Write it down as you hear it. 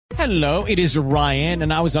Hello, it is Ryan,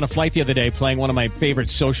 and I was on a flight the other day playing one of my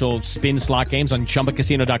favorite social spin slot games on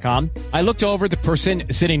ChumbaCasino.com. I looked over at the person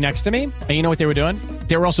sitting next to me, and you know what they were doing?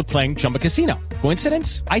 They were also playing Chumba Casino.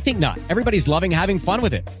 Coincidence? I think not. Everybody's loving having fun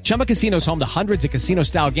with it. Chumba Casino is home to hundreds of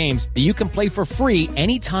casino-style games that you can play for free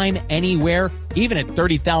anytime, anywhere, even at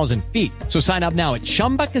 30,000 feet. So sign up now at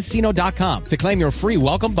ChumbaCasino.com to claim your free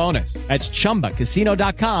welcome bonus. That's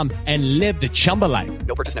ChumbaCasino.com and live the Chumba life.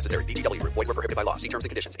 No purchase necessary. VGW. Void where prohibited by law. See terms and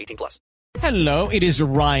conditions. 18+. Hello, it is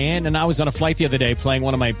Ryan, and I was on a flight the other day playing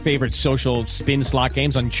one of my favorite social spin slot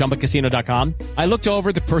games on ChumbaCasino.com. I looked over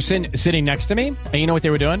at the person sitting next to me, and you know what they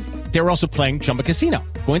were doing? They were also playing Chumba Casino.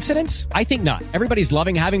 Coincidence? I think not. Everybody's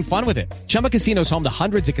loving having fun with it. Chumba Casino is home to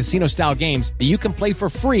hundreds of casino-style games that you can play for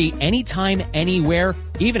free anytime, anywhere,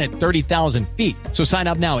 even at 30,000 feet. So sign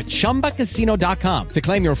up now at ChumbaCasino.com to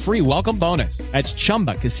claim your free welcome bonus. That's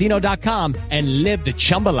ChumbaCasino.com and live the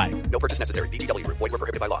Chumba life. No purchase necessary. VGW. Void where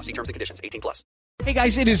prohibited by law. See terms and conditions. 18+. Hey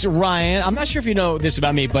guys, it is Ryan. I'm not sure if you know this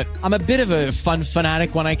about me, but I'm a bit of a fun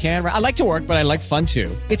fanatic when I can. I like to work, but I like fun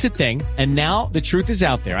too. It's a thing. And now the truth is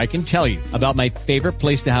out there. I can tell you about my favorite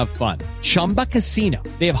place to have fun. Chumba Casino.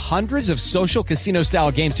 They have hundreds of social casino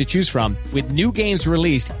style games to choose from with new games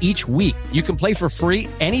released each week. You can play for free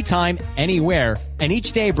anytime, anywhere. And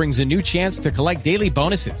each day brings a new chance to collect daily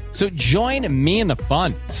bonuses. So join me in the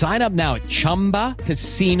fun. Sign up now at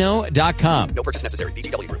ChumbaCasino.com. No purchase necessary.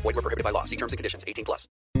 VGW. Void where prohibited by law. See terms and conditions. 18+.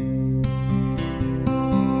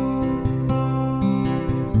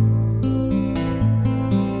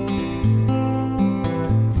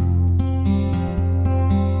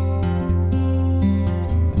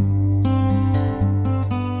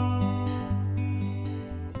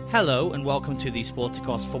 Hello and welcome to the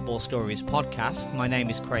Sporticos Football Stories podcast. My name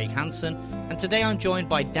is Craig Hansen and today I'm joined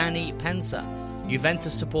by Danny Penza,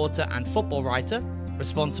 Juventus supporter and football writer,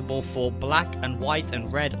 responsible for black and white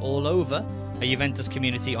and red all over, a Juventus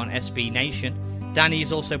community on SB Nation. Danny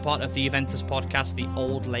is also part of the Juventus podcast, The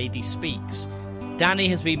Old Lady Speaks. Danny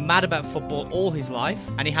has been mad about football all his life,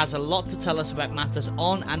 and he has a lot to tell us about matters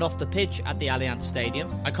on and off the pitch at the Allianz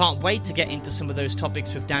Stadium. I can't wait to get into some of those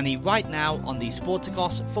topics with Danny right now on the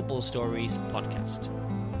Sporticos Football Stories podcast.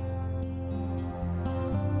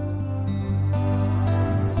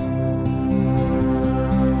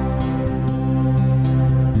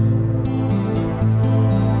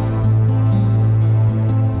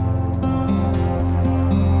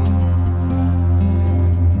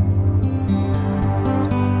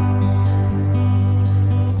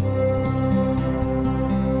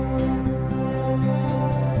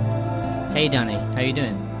 Hey Danny, how you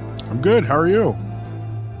doing? I'm good, how are you?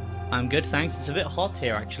 I'm good, thanks. It's a bit hot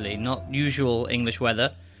here actually, not usual English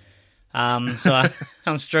weather. I'm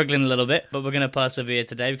struggling a little bit, but we're going to persevere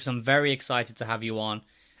today because I'm very excited to have you on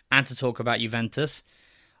and to talk about Juventus.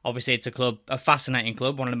 Obviously it's a fascinating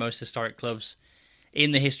club, one of the most historic clubs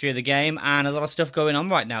in the history of the game, and a lot of stuff going on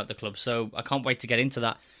right now at the club, so I can't wait to get into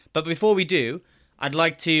that. But before we do, I'd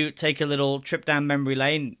like to take a little trip down memory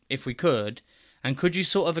lane if we could. And could you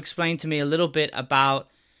sort of explain to me a little bit about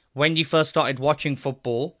when you first started watching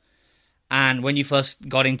football and when you first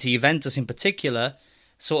got into Juventus in particular,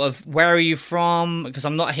 sort of where are you from? Because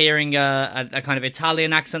I'm not hearing a kind of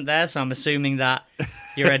Italian accent there, so I'm assuming that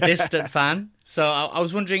you're a distant fan. So I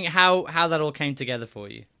was wondering how that all came together for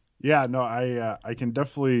you. Yeah, no, I can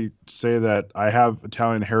definitely say that I have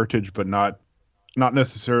Italian heritage, but not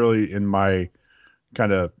necessarily in my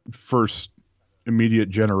kind of first immediate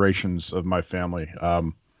generations of my family. I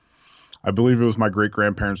believe it was my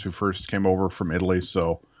great-grandparents who first came over from Italy.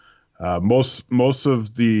 So most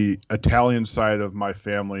of the Italian side of my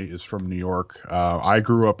family is from New York. I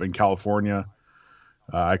grew up in California.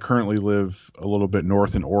 I currently live a little bit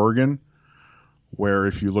north in Oregon, where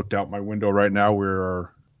if you looked out my window right now, we're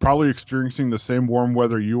probably experiencing the same warm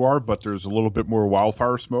weather you are, but there's a little bit more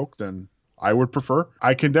wildfire smoke than I would prefer.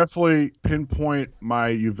 I can definitely pinpoint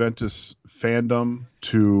my Juventus fandom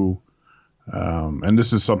to, and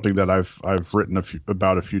this is something that I've written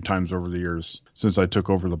about a few times over the years since I took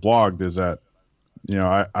over the blog, is that, you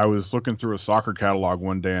know, I was looking through a soccer catalog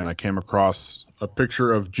one day and I came across a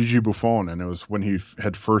picture of Gigi Buffon, and it was when he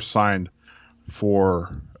had first signed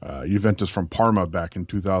for Juventus from Parma back in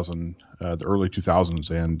the early 2000s,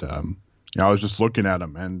 and I was just looking at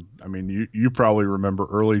him, and I mean, you probably remember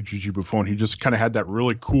early Gigi Buffon. He just kind of had that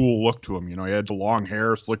really cool look to him. You know, he had the long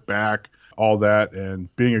hair, slick back, all that, and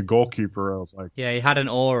being a goalkeeper, I was like, yeah, he had an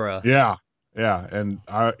aura. Yeah, and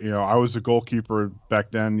I was a goalkeeper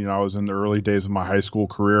back then. You know, I was in the early days of my high school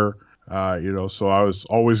career. So I was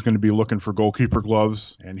always going to be looking for goalkeeper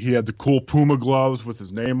gloves, and he had the cool Puma gloves with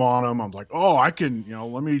his name on them. I'm like, oh, I can,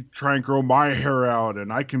 let me try and grow my hair out,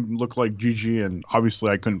 and I can look like Gigi. And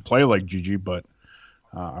obviously I couldn't play like Gigi, but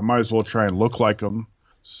I might as well try and look like him.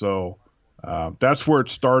 So that's where it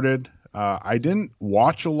started. I didn't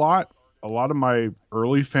watch a lot. A lot of my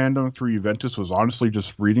early fandom through Juventus was honestly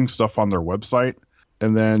just reading stuff on their website.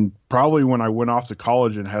 And then probably when I went off to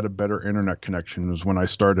college and had a better internet connection was when I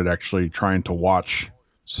started actually trying to watch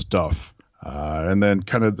stuff. And then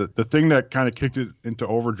kind of the thing that kind of kicked it into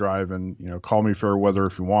overdrive, and, call me fair weather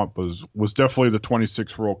if you want, was definitely the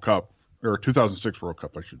 2006 World Cup, or 2006 World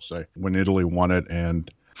Cup, I should say, when Italy won it. And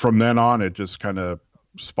from then on, it just kind of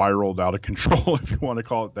spiraled out of control, if you want to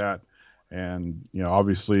call it that. And,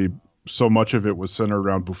 obviously so much of it was centered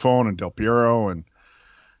around Buffon and Del Piero and,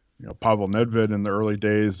 Pavel Nedved in the early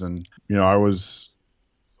days. And, I was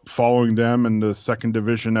following them in the second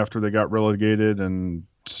division after they got relegated and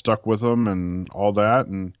stuck with them and all that.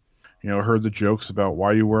 And, heard the jokes about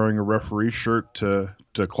why you wearing a referee shirt to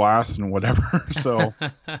class and whatever. So,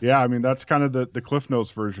 yeah, I mean, that's kind of the Cliff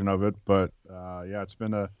Notes version of it. But, it's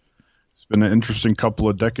been an interesting couple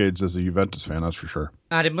of decades as a Juventus fan, that's for sure.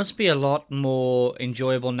 And it must be a lot more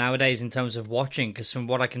enjoyable nowadays in terms of watching, because from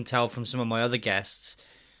what I can tell from some of my other guests,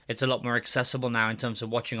 it's a lot more accessible now in terms of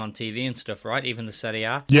watching on TV and stuff, right? Even the Serie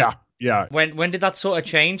A. Yeah. When did that sort of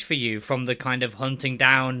change for you from the kind of hunting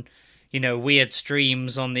down, weird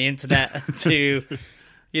streams on the internet to,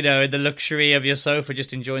 the luxury of your sofa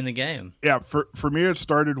just enjoying the game? Yeah, for me it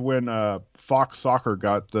started when Fox Soccer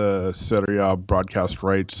got the Serie A broadcast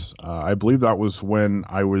rights. I believe that was when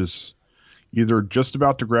I was either just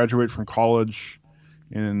about to graduate from college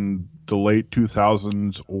in the late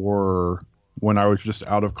 2000s or when I was just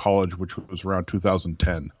out of college, which was around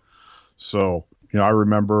 2010. So, I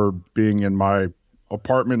remember being in my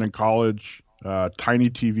apartment in college,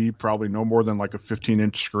 tiny TV, probably no more than like a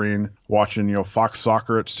 15-inch screen, watching, Fox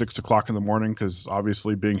Soccer at 6 o'clock in the morning, because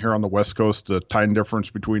obviously being here on the West Coast, the time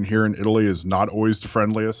difference between here and Italy is not always the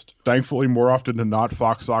friendliest. Thankfully, more often than not,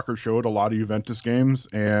 Fox Soccer showed a lot of Juventus games,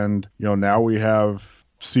 and, now we have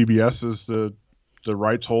CBS as the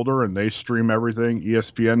rights holder, and they stream everything.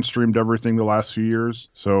 ESPN streamed everything the last few years.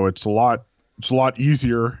 So it's a lot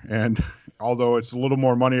easier. And although it's a little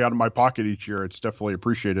more money out of my pocket each year, it's definitely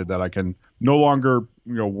appreciated that I can no longer,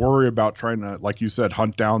 worry about trying to, like you said,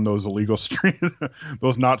 hunt down those illegal streams,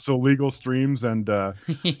 those not so legal streams, and,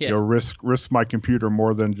 risk my computer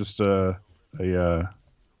more than just a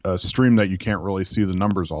stream that you can't really see the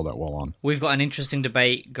numbers all that well on. We've got an interesting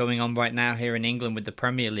debate going on right now here in England with the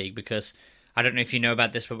Premier League, because I don't know if you know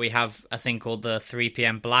about this, but we have a thing called the 3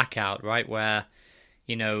 p.m. blackout, right, where,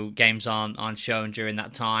 games aren't shown during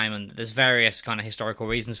that time, and there's various kind of historical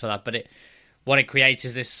reasons for that, but what it creates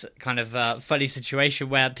is this kind of funny situation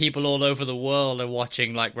where people all over the world are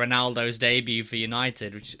watching, like, Ronaldo's debut for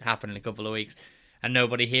United, which happened in a couple of weeks, and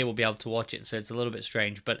nobody here will be able to watch it, so it's a little bit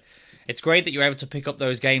strange, but it's great that you're able to pick up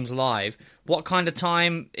those games live. What kind of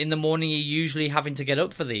time in the morning are you usually having to get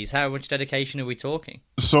up for these? How much dedication are we talking?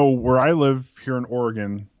 So where I live here in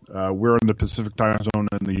Oregon, we're in the Pacific time zone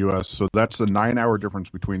in the U.S., so that's a 9-hour difference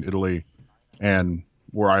between Italy and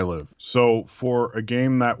where I live. So for a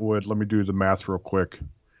game that would, let me do the math real quick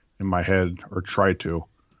in my head, or try to.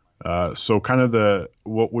 So kind of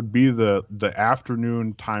what would be the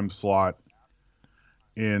afternoon time slot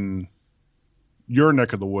in your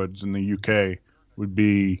neck of the woods in the UK would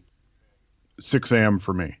be 6 a.m.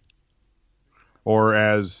 for me, or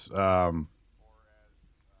as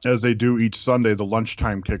they do each Sunday, the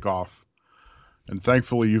lunchtime kickoff. And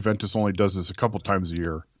thankfully, Juventus only does this a couple times a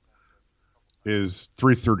year. Is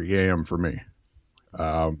 3:30 a.m. for me.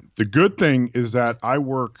 The good thing is that I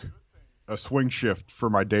work a swing shift for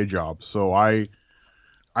my day job, so I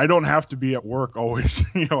don't have to be at work always.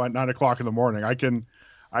 At 9 o'clock in the morning, I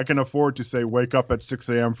can afford to say wake up at 6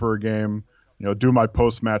 a.m. for a game, do my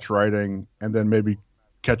post-match writing, and then maybe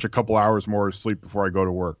catch a couple hours more of sleep before I go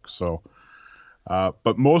to work. So,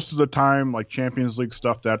 but most of the time, like Champions League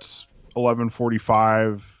stuff, that's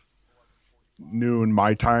 11:45 noon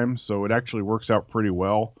my time, so it actually works out pretty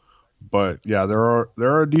well. But yeah, there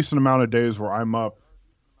are a decent amount of days where I'm up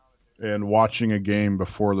and watching a game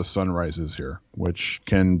before the sun rises here, which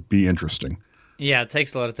can be interesting. Yeah, it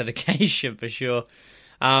takes a lot of dedication for sure.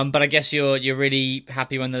 But I guess you're really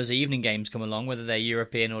happy when those evening games come along, whether they're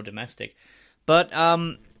European or domestic. But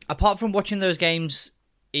apart from watching those games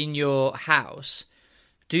in your house,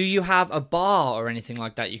 do you have a bar or anything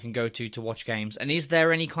like that you can go to watch games? And is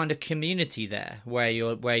there any kind of community there where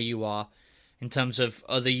you are in terms of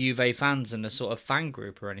other Juve fans and a sort of fan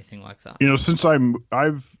group or anything like that? Since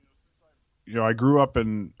I've I grew up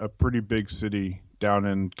in a pretty big city down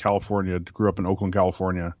in California. Grew up in Oakland,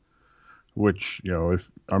 California, which, if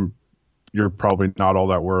you're probably not all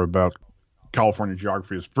that worried about California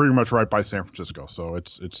geography. It's pretty much right by San Francisco. So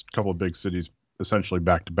it's a couple of big cities essentially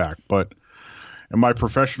back to back. But in my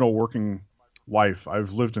professional working life,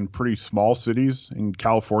 I've lived in pretty small cities in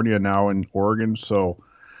California, now in Oregon. So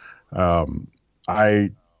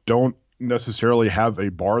I don't necessarily have a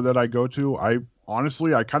bar that I go to. I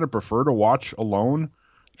kind of prefer to watch alone,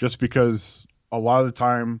 just because a lot of the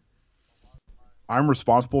time I'm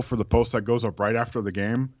responsible for the post that goes up right after the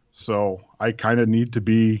game. So I kind of need to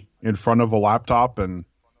be in front of a laptop and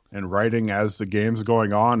writing as the game's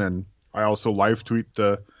going on. And I also live tweet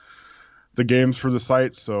the games for the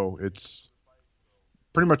site. So it's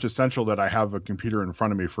pretty much essential that I have a computer in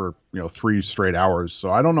front of me for, 3 straight hours.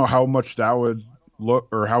 So I don't know how much that would look,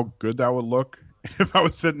 or how good that would look if I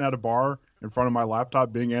was sitting at a bar in front of my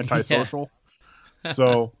laptop being antisocial. Yeah.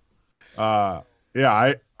 So, I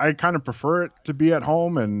kind of prefer it to be at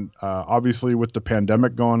home. And obviously with the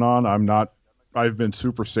pandemic going on, I've been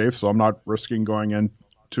super safe. So I'm not risking going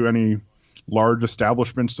into any large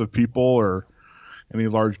establishments of people or any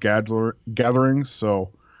large gatherings.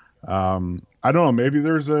 So I don't know, maybe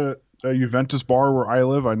there's a Juventus bar where I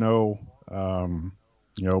live. I know,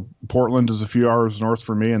 Portland is a few hours north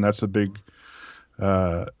from me, and that's a big,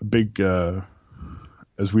 as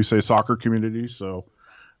we say, soccer community. So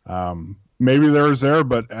maybe there's there,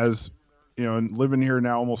 but as and living here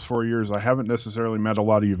now almost 4 years, I haven't necessarily met a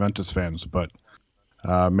lot of Juventus fans. But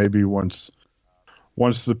maybe once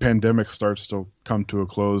the pandemic starts to come to a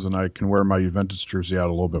close and I can wear my Juventus jersey out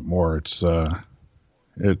a little bit more,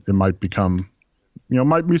 it might become,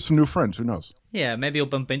 might meet some new friends. Who knows? Yeah, maybe you'll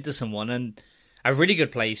bump into someone. And a really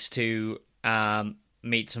good place to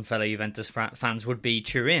meet some fellow Juventus fans would be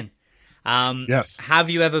Turin. Yes. Have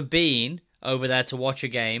you ever been over there to watch a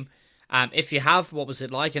game? If you have, what was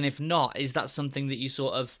it like? And if not, is that something that you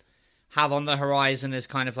sort of have on the horizon as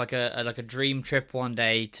kind of like a dream trip one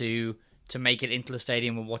day to make it into the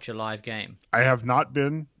stadium and watch a live game? I have not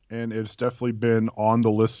been, and it's definitely been on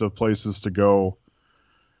the list of places to go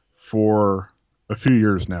for a few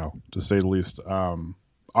years now, to say the least.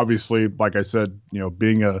 Obviously, like I said,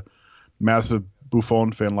 being a massive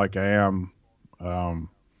Buffon fan like I am,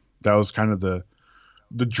 that was kind of the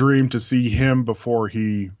dream to see him before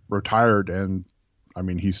he retired. And I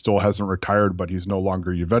mean, he still hasn't retired, but he's no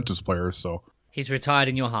longer a Juventus player. So he's retired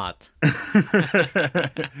in your heart.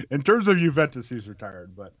 In terms of Juventus, he's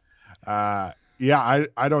retired. But I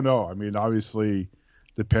don't know. I mean, obviously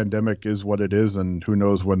the pandemic is what it is, and who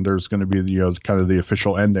knows when there's going to be kind of the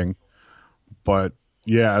official ending. But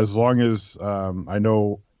yeah, as long as I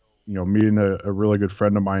know, meeting a really good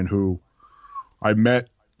friend of mine who I met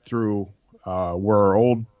through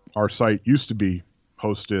where our site used to be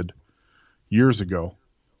hosted years ago.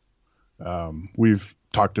 We've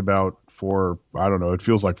talked about for, I don't know, it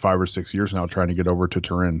feels like 5 or 6 years now, trying to get over to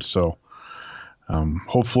Turin. So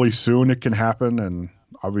hopefully soon it can happen. And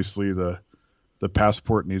obviously the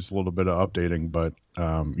passport needs a little bit of updating, but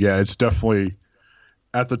it's definitely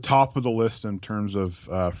at the top of the list in terms of,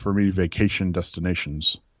 for me, vacation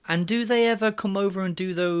destinations. And do they ever come over and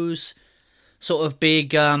do those sort of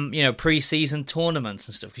big, pre-season tournaments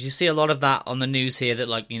and stuff? Because you see a lot of that on the news here,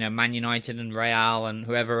 that Man United and Real and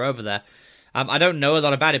whoever are over there. I don't know a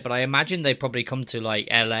lot about it, but I imagine they probably come to like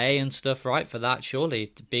LA and stuff, right? For that, surely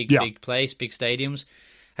it's a big place, big stadiums.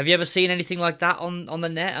 Have you ever seen anything like that on the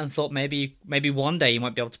net and thought maybe one day you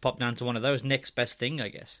might be able to pop down to one of those? Next best thing, I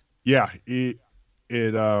guess. Yeah,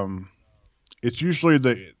 it's usually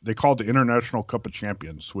they call it the International Cup of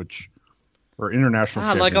Champions, or International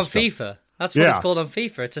Champions like on Cup. FIFA. That's what it's called on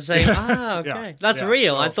FIFA. It's the same. Okay. Yeah. That's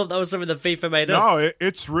real. I thought that was something that FIFA made up. No,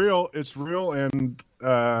 it's real. It's real. And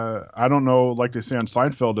I don't know, like they say on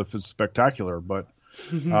Seinfeld, if it's spectacular. But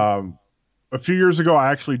a few years ago,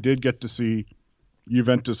 I actually did get to see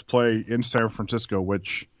Juventus play in San Francisco,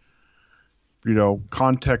 which,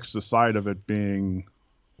 context aside of it being,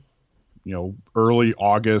 early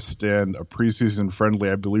August and a preseason friendly,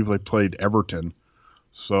 I believe they played Everton.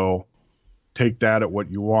 So take that at what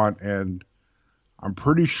you want. And I'm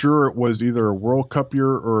pretty sure it was either a World Cup year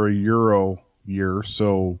or a Euro year.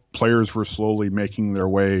 So players were slowly making their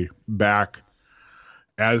way back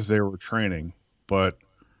as they were training. But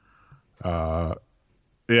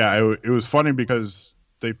it was funny because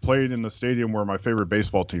they played in the stadium where my favorite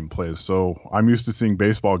baseball team plays. So I'm used to seeing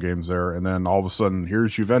baseball games there. And then all of a sudden,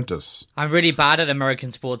 here's Juventus. I'm really bad at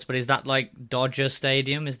American sports, but is that like Dodger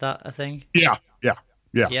Stadium? Is that a thing? Yeah.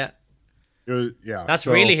 That's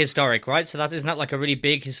really historic, right? So isn't that like a really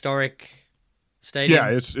big historic stadium?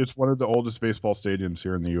 Yeah, it's one of the oldest baseball stadiums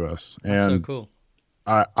here in the U.S. That's so And cool.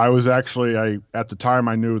 I was actually at the time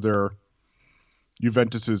I knew their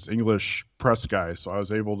Juventus's English press guy, so I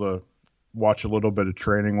was able to watch a little bit of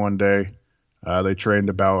training one day. They trained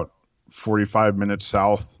about 45 minutes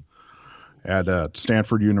south at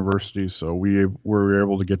Stanford University, so we were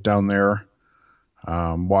able to get down there,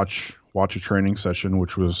 watch a training session,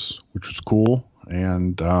 which was cool,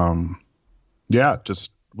 and yeah,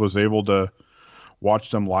 just was able to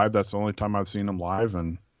watch them live. That's the only time I've seen them live,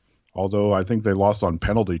 and although I think they lost on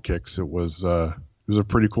penalty kicks, it was a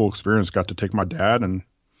pretty cool experience. Got to take my dad, and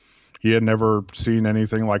he had never seen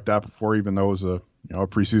anything like that before, even though it was a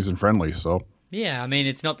preseason friendly. So Yeah, I mean,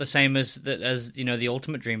 it's not the same as the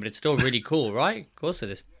Ultimate Dream, but it's still really cool, right? Of course it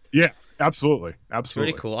is. yeah, absolutely. It's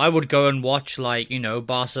really cool. I would go and watch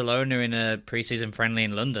Barcelona in a preseason friendly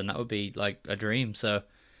in London. That would be like a dream. So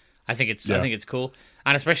I think it's cool,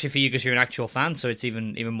 and especially for you because you're an actual fan, so it's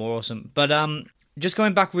even more awesome. But just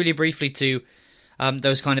going back really briefly to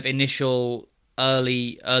those kind of initial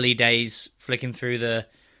early days, flicking through the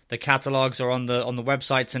catalogs or on the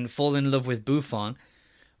websites and fall in love with Buffon.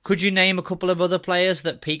 Could you name a couple of other players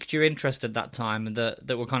that piqued your interest at that time and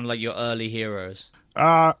that were kind of like your early heroes?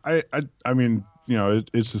 I mean,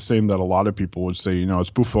 it's the same that a lot of people would say. It's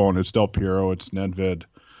Buffon, it's Del Piero, it's Nedved.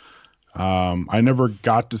 I never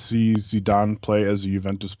got to see Zidane play as a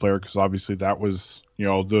Juventus player because obviously that was,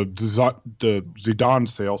 the Zidane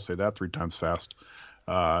sale, say that 3 times fast,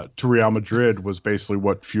 to Real Madrid was basically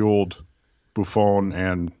what fueled Buffon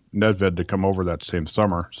and Nedved to come over that same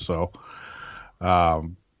summer. So,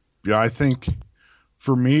 I think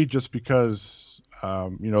for me, just because,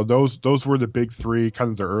 those were the big 3,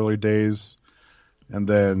 kind of the early days. And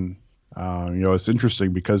then, it's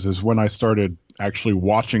interesting because is when I started actually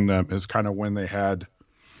watching them is kind of when they had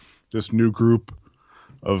this new group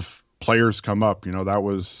of players come up. That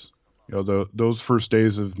was, those first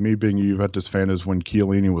days of me being a Juventus fan is when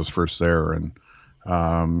Chiellini was first there. And,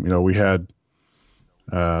 we had,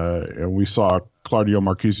 we saw Claudio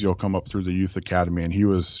Marchisio come up through the youth academy, and he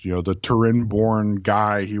was, the Turin-born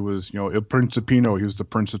guy. He was, Il Principino. He was the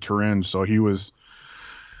Prince of Turin. So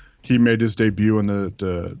he made his debut in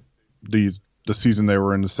the season they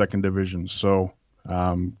were in the second division. So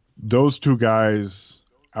those 2 guys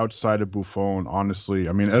outside of Buffon, honestly,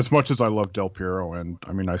 I mean, as much as I love Del Piero, and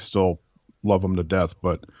I mean, I still love him to death,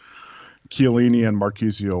 but Chiellini and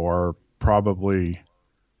Marchisio are probably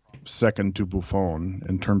second to Buffon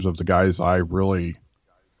in terms of the guys I really,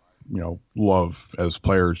 love as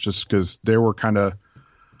players, just because they were kind of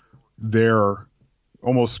there,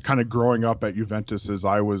 almost kind of growing up at Juventus as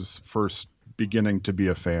I was first beginning to be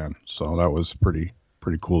a fan. So that was pretty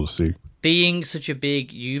cool to see. Being such a big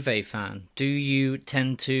Juve fan, do you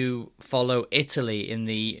tend to follow Italy in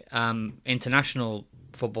the international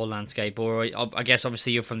football landscape? Or I guess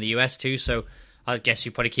obviously you're from the US too, so I guess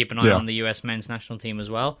you probably keep an eye on the US men's national team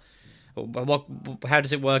as well. How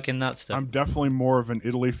does it work in that stuff? I'm definitely more of an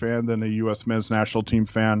Italy fan than a US men's national team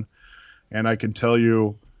fan. And I can tell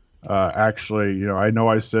you, actually, I know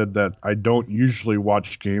I said that I don't usually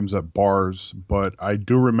watch games at bars, but I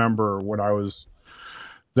do remember when I was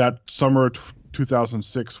that summer of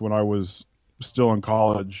 2006 when I was still in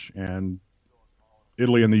college and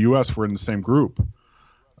Italy and the U.S. were in the same group.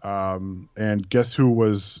 And guess who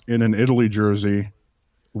was in an Italy jersey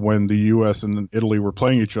when the U.S. and Italy were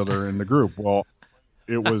playing each other in the group? Well,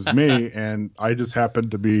 it was me, and I just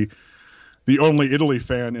happened to be the only Italy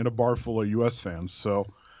fan in a bar full of U.S. fans. So,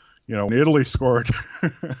 when Italy scored,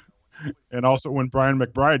 and also when Brian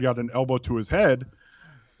McBride got an elbow to his head,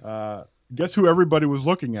 guess who everybody was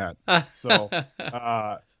looking at? So,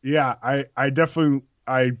 yeah,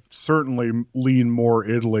 I certainly lean more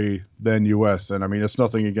Italy than U.S. And I mean, it's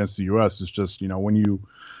nothing against the U.S. It's just, when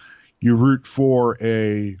you root for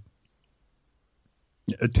a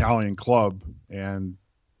Italian club and,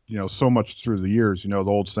 so much through the years, the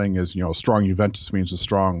old saying is, a strong Juventus means a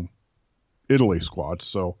strong Italy squad.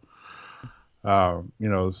 So,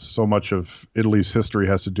 so much of Italy's history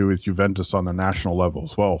has to do with Juventus on the national level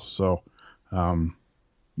as well. So,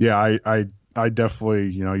 yeah, I definitely,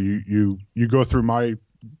 you go through my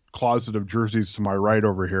closet of jerseys to my right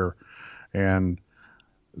over here, and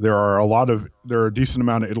there are a decent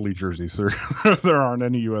amount of Italy jerseys. There aren't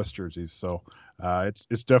any U.S. jerseys. So,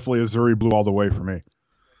 it's definitely Azzurri blue all the way for me.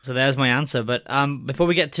 So there's my answer. But before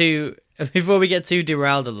we get too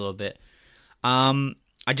derailed a little bit,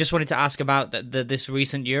 I just wanted to ask about this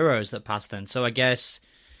recent Euros that passed then. So I guess,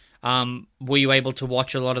 were you able to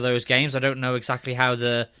watch a lot of those games? I don't know exactly how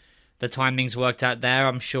the timings worked out there.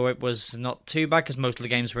 I'm sure it was not too bad because most of the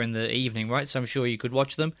games were in the evening, right? So I'm sure you could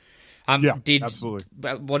watch them. Yeah, absolutely.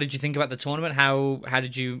 What did you think about the tournament? How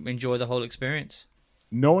did you enjoy the whole experience?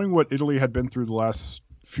 Knowing what Italy had been through the last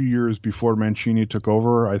few years before Mancini took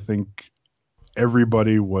over, I think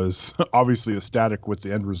everybody was obviously ecstatic with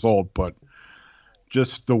the end result, but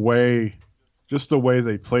just the way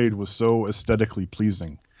they played was so aesthetically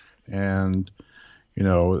pleasing. And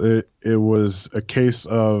it was a case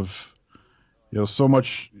of so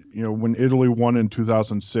much, when Italy won in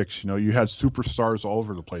 2006, you had superstars all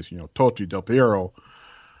over the place, Totti, Del Piero,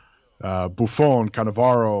 Buffon,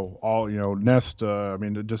 Cannavaro, all, Nesta. I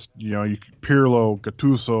mean, Pirlo,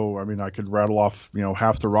 Gattuso. I mean, I could rattle off,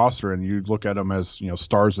 half the roster, and you'd look at them as,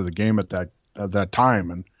 stars of the game at that time.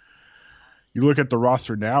 And you look at the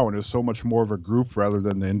roster now, and it's so much more of a group rather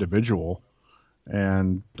than the individual.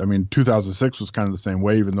 And I mean, 2006 was kind of the same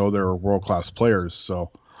way, even though they were world-class players.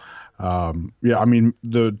 So, I mean,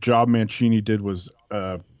 the job Mancini did was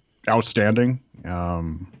outstanding.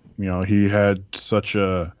 He had such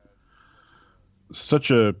a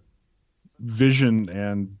vision,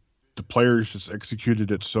 and the players just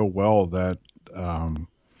executed it so well that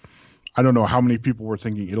I don't know how many people were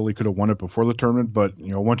thinking Italy could have won it before the tournament, but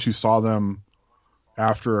once you saw them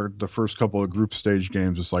after the first couple of group stage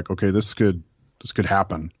games, it's like, okay, this could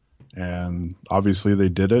happen, and obviously they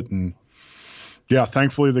did it. And yeah,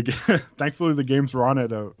 thankfully the games were on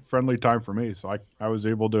at a friendly time for me, so I was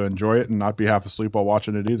able to enjoy it and not be half asleep while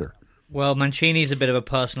watching it either. Well, Mancini's a bit of a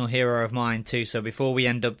personal hero of mine too, so before we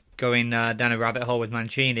end up going down a rabbit hole with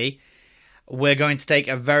Mancini, we're going to take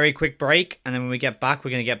a very quick break, and then when we get back,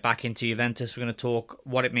 we're going to get back into Juventus. We're going to talk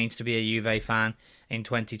what it means to be a Juve fan in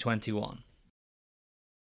 2021.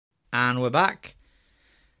 And we're back.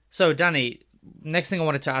 So, Danny, next thing I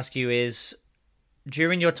wanted to ask you is,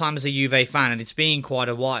 during your time as a Juve fan, and it's been quite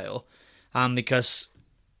a while, because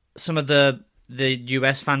some of the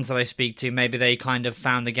US fans that I speak to, maybe they kind of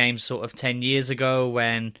found the game sort of 10 years ago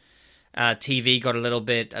when TV got a little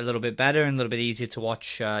bit better and a little bit easier to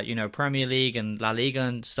watch, Premier League and La Liga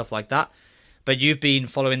and stuff like that. But you've been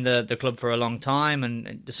following the club for a long time,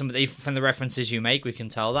 and from the references you make, we can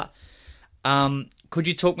tell that. Could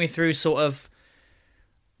you talk me through sort of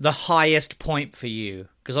the highest point for you?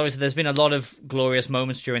 Because obviously there's been a lot of glorious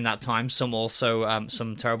moments during that time, some also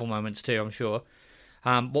some terrible moments too, I'm sure.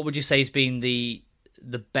 What would you say has been the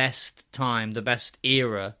best time, the best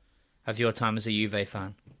era of your time as a Juve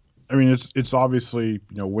fan? I mean, it's obviously,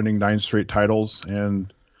 winning 9 straight titles,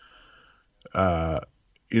 and the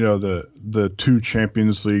 2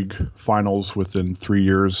 Champions League finals within 3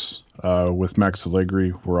 years with Max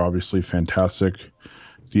Allegri were obviously fantastic.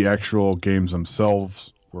 The actual games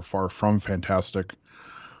themselves were far from fantastic,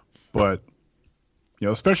 but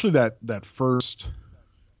especially that first.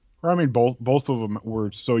 I mean, both of them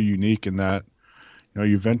were so unique in that,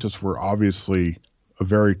 Juventus were obviously a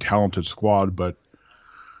very talented squad, but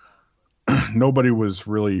nobody was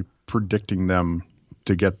really predicting them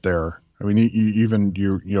to get there. I mean, even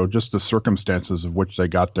just the circumstances of which they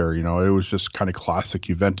got there, it was just kind of classic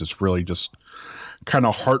Juventus, really just kind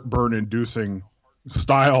of heartburn-inducing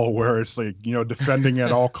style where it's like, defending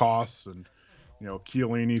at all costs, and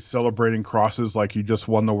Chiellini celebrating crosses like he just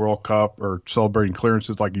won the World Cup, or celebrating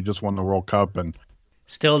clearances like he just won the World Cup, and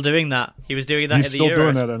still doing that. He was doing that. He's in the still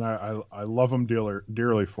Euros. doing it, and I love him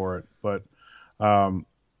dearly for it. But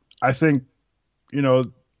I think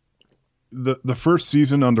the first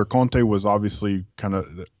season under Conte was obviously kind of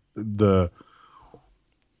the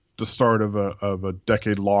start of a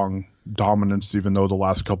decade-long dominance, even though the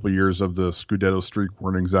last couple of years of the Scudetto streak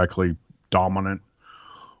weren't exactly dominant.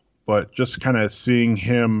 But just kind of seeing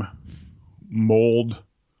him mold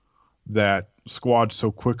that squad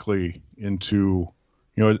so quickly into,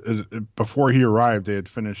 before he arrived, they had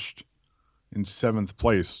finished in 7th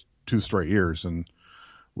place 2 straight years. And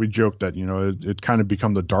we joked that, it kind of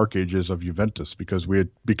become the dark ages of Juventus, because we had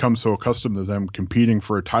become so accustomed to them competing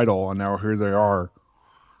for a title. And now here they are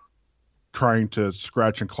trying to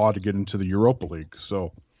scratch and claw to get into the Europa League.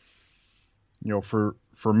 So, for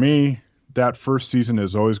me, that first season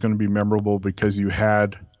is always going to be memorable, because you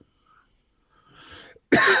had,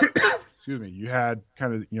 you had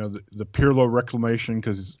kind of, the Pirlo reclamation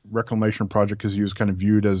project, because he was kind of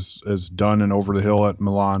viewed as done and over the hill at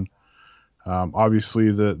Milan. Obviously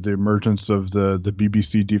the emergence of the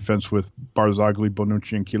BBC defense with Barzagli,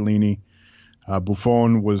 Bonucci, and Chiellini.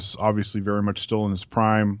 Buffon was obviously very much still in his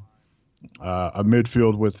prime. A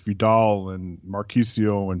midfield with Vidal and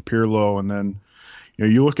Marchisio and Pirlo, and then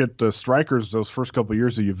you look at the strikers those first couple of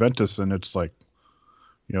years of Juventus, and it's like,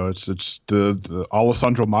 it's the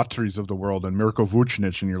Alessandro Matris of the world and Mirko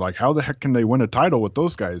Vucinic, and you're like, how the heck can they win a title with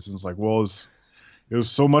those guys? And it's like, well, it was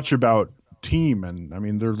so much about team, and I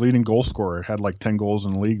mean their leading goal scorer had like 10 goals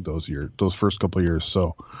in the league those first couple of years.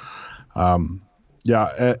 So, Conte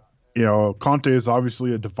is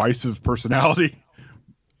obviously a divisive personality,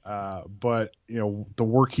 but the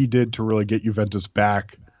work he did to really get Juventus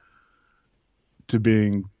back to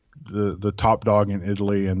being the top dog in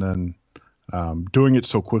Italy, and then doing it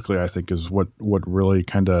so quickly, I think is what really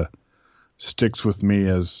kind of sticks with me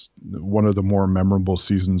as one of the more memorable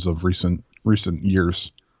seasons of recent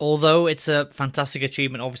years. Although it's a fantastic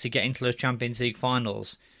achievement, obviously getting to those Champions League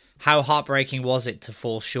finals, how heartbreaking was it to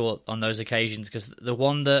fall short on those occasions? Because the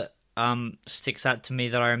one that sticks out to me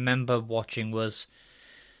that I remember watching was,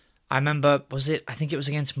 I think it was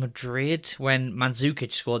against Madrid when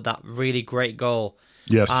Mandzukic scored that really great goal.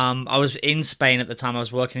 Yes. I was in Spain at the time. I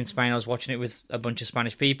was working in Spain. I was watching it with a bunch of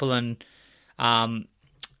Spanish people, and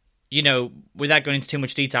without going into too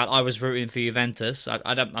much detail, I was rooting for Juventus.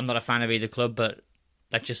 I'm not a fan of either club, but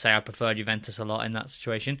let's just say I preferred Juventus a lot in that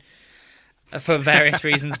situation for various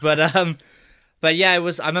reasons. But yeah, it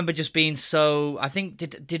was. I remember just being so. I think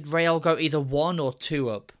did Real go either 1 or 2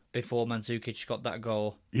 up before Mandzukic got that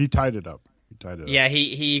goal? He tied it up. Yeah,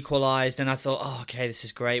 he equalised, and I thought, oh, okay, this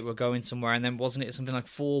is great. We're going somewhere. And then wasn't it something like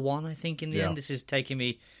 4-1? I think in the end. This is taking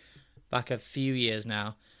me back a few years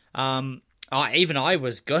now. Even I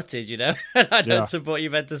was gutted, I don't support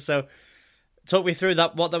Juventus. So talk me through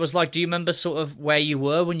that. What that was like. Do you remember sort of where you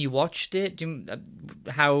were when you watched it?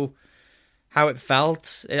 How it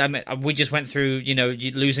felt? I mean, we just went through,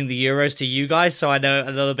 losing the Euros to you guys, so I know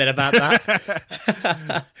a little bit about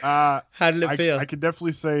that. How did it feel? I could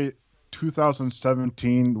definitely say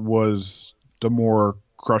 2017 was the more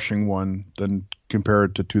crushing one than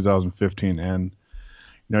compared to 2015. And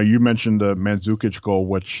you mentioned the Mandzukic goal,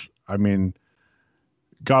 which, I mean,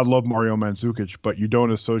 God love Mario Mandzukic, but you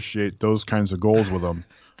don't associate those kinds of goals with him.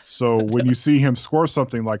 So when you see him score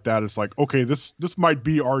something like that, it's like, okay, this might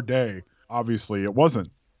be our day. Obviously, it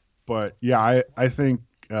wasn't. But yeah, I think,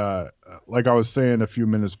 like I was saying a few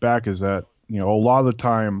minutes back, is that a lot of the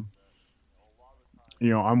time,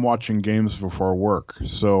 I'm watching games before work.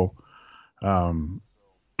 So, for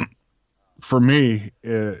me,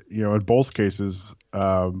 in both cases,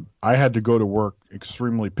 I had to go to work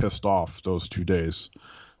extremely pissed off those 2 days.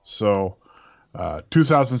 So,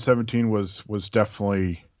 2017 was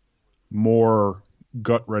definitely more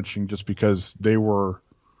gut wrenching, just because they were,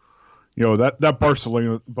 that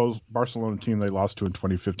Barcelona team they lost to in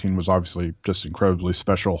 2015 was obviously just incredibly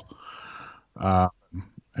special.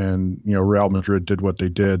 And Real Madrid did what they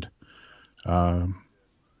did in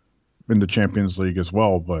the Champions League as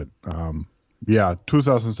well. But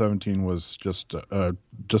 2017 was just a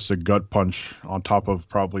gut punch on top of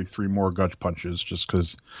probably 3 more gut punches, just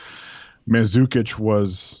because Mandzukic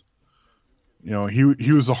was,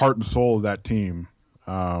 he was the heart and soul of that team.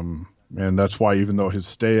 And that's why, even though his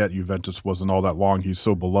stay at Juventus wasn't all that long, he's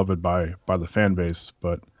so beloved by the fan base.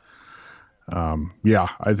 But I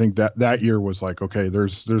think that year was like, okay,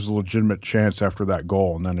 there's a legitimate chance after that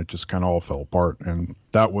goal, and then it just kind of all fell apart. And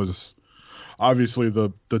that was obviously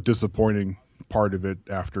the disappointing part of it,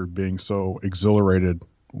 after being so exhilarated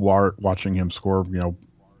watching him score,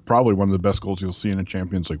 probably one of the best goals you'll see in a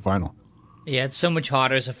Champions League final. Yeah, it's so much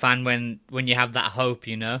harder as a fan when you have that hope,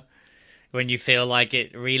 when you feel like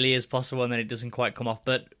it really is possible and then it doesn't quite come off.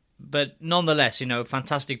 But nonetheless,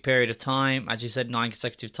 fantastic period of time. As you said, 9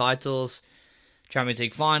 consecutive titles, Champions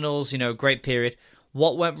League finals, great period.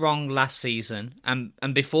 What went wrong last season? And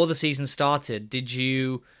before the season started,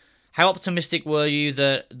 how optimistic were you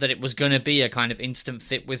that it was going to be a kind of instant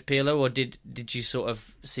fit with Pirlo, or did you sort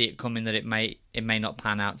of see it coming that it may not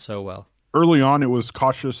pan out so well? Early on, it was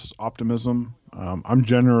cautious optimism. I'm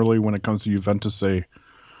generally, when it comes to Juventus, a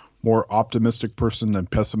more optimistic person than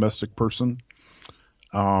pessimistic person.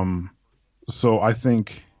 So I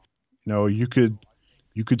think, you could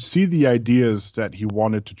see the ideas that he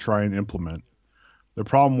wanted to try and implement. The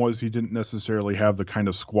problem was he didn't necessarily have the kind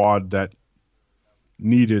of squad that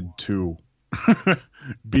needed to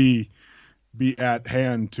be at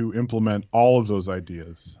hand to implement all of those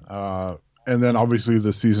ideas. And then obviously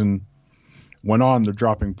the season went on. They're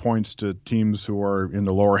dropping points to teams who are in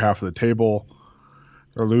the lower half of the table.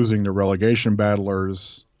 They're losing to relegation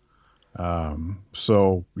battlers.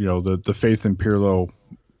 So, the faith in Pirlo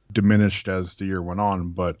diminished as the year went on.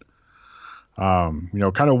 But,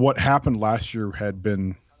 kind of what happened last year had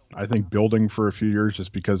been, I think, building for a few years,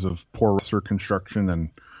 just because of poor roster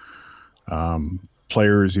construction and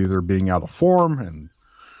players either being out of form and,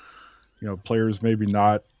 players maybe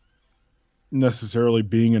not necessarily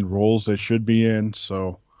being in roles they should be in.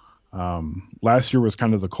 So last year was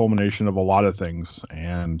kind of the culmination of a lot of things,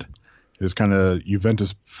 and it was kind of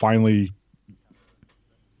Juventus finally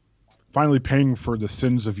finally paying for the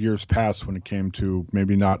sins of years past when it came to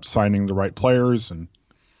maybe not signing the right players and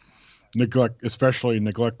especially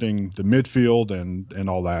neglecting the midfield and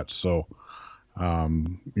all that. So,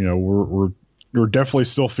 we're definitely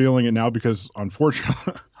still feeling it now because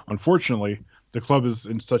unfortunately, the club is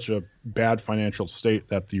in such a bad financial state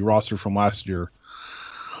that the roster from last year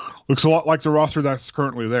looks a lot like the roster that's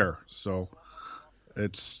currently there. So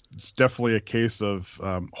it's definitely a case of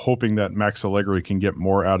hoping that Max Allegri can get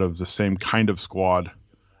more out of the same kind of squad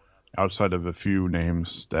outside of a few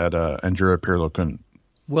names that Andrea Pirlo couldn't.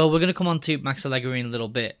 Well, we're going to come on to Max Allegri in a little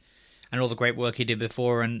bit and all the great work he did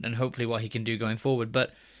before and hopefully what he can do going forward.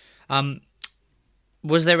 But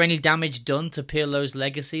was there any damage done to Pirlo's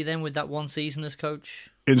legacy then with that one season as coach?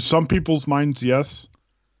 In some people's minds, yes.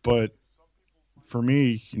 But for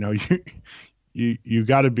me, you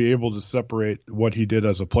got to be able to separate what he did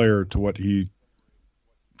as a player to what he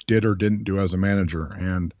did or didn't do as a manager.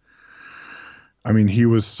 And I mean, he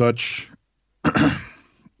was such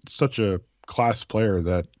a class player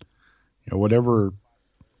that, whatever,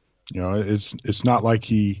 it's not like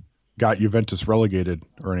he got Juventus relegated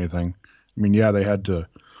or anything. I mean, yeah, they had to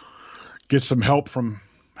get some help from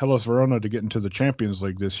Hellas Verona to get into the Champions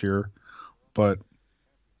League this year, but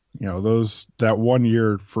that 1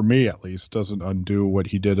 year, for me at least, doesn't undo what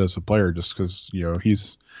he did as a player, just because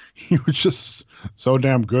he was just so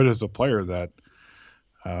damn good as a player that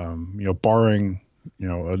barring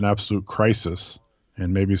an absolute crisis,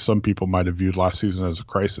 and maybe some people might have viewed last season as a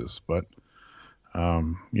crisis, but a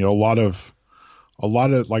lot of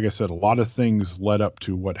like I said, a lot of things led up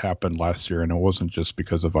to what happened last year, and it wasn't just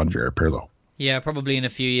because of Andrea Pirlo. Yeah, probably in a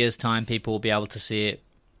few years' time, people will be able to see it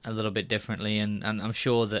a little bit differently, and I'm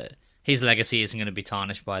sure that his legacy isn't going to be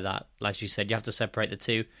tarnished by that. Like you said, you have to separate the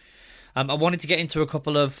two. I wanted to get into a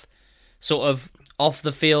couple of sort of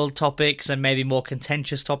off-the-field topics and maybe more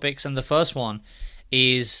contentious topics, and the first one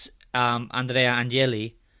is Andrea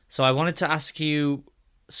Agnelli. So I wanted to ask you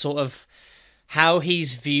sort of how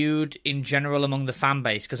he's viewed in general among the fan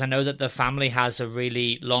base, because I know that the family has a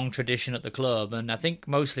really long tradition at the club, and I think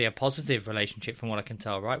mostly a positive relationship from what I can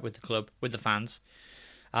tell, right, with the club, with the fans.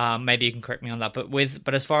 Maybe you can correct me on that,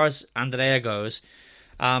 but as far as Andrea goes,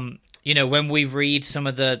 when we read some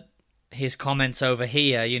of his comments over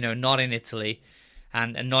here, not in Italy,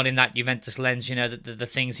 and not in that Juventus lens, the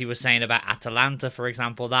things he was saying about Atalanta, for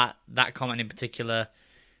example, that comment in particular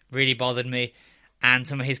really bothered me, and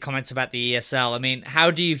some of his comments about the ESL. I mean,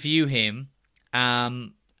 how do you view him,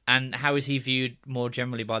 and how is he viewed more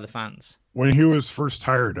generally by the fans? When he was first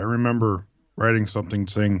hired, I remember writing something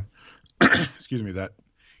saying, excuse me, that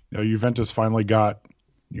Juventus finally got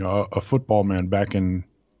a football man back in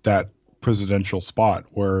that presidential spot,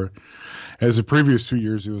 where as the previous 2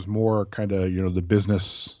 years, it was more kind of the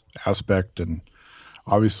business aspect, and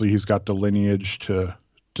obviously he's got the lineage to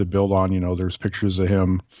build on. There's pictures of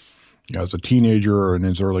him as a teenager or in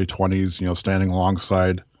his early 20s, standing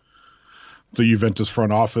alongside the Juventus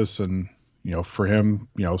front office, and for him,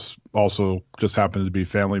 also just happened to be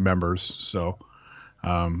family members. So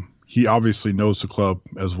he obviously knows the club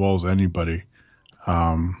as well as anybody.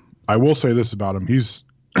 I will say this about him: he's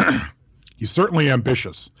certainly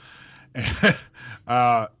ambitious.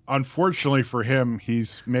 Unfortunately for him,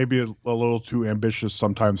 he's maybe a little too ambitious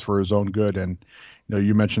sometimes for his own good. And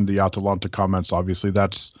you mentioned the Atalanta comments. Obviously,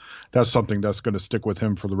 that's something that's going to stick with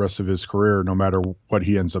him for the rest of his career, no matter what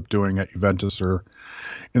he ends up doing at Juventus or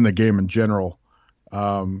in the game in general.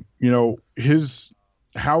 How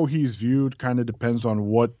he's viewed kind of depends on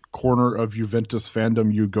what corner of Juventus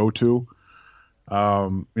fandom you go to.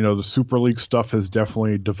 The Super League stuff has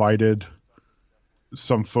definitely divided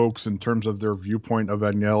some folks in terms of their viewpoint of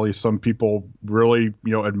Agnelli. Some people really,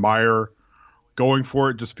 admire going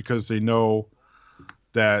for it just because they know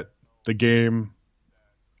that the game,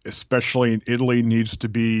 especially in Italy, needs to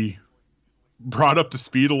be brought up to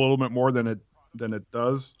speed a little bit more than it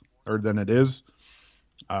does or than it is.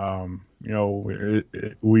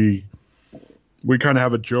 We kind of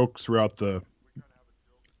have a joke throughout the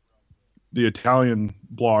Italian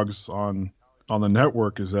blogs on the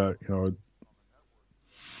network, is that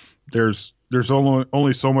there's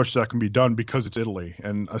only so much that can be done because it's Italy,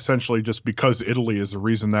 and essentially just because Italy is the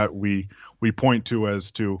reason that we point to as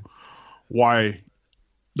to why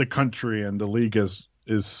the country and the league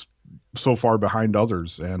is so far behind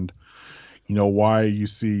others, and why you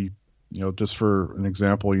see, just for an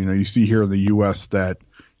example, you see here in the U.S. that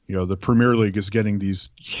the Premier League is getting these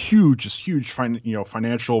huge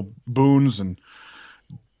financial boons and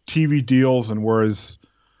TV deals, and whereas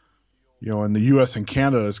in the U.S. and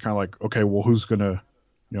Canada, it's kind of like, okay, well, who's gonna,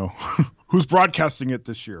 who's broadcasting it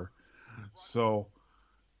this year? So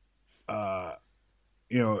And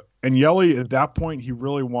Yelly at that point, he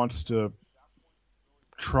really wants to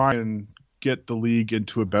try and get the league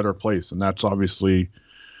into a better place. And that's obviously,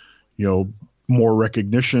 more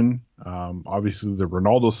recognition. Obviously the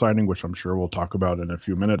Ronaldo signing, which I'm sure we'll talk about in a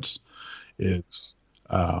few minutes, is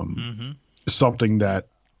something that,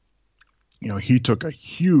 he took a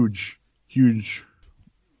huge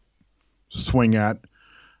swing at.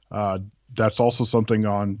 That's also something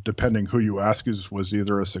on, depending who you ask, was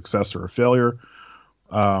either a success or a failure.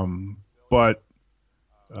 But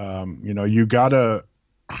you gotta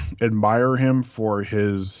admire him for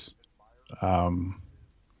his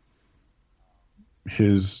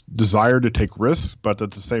desire to take risks, but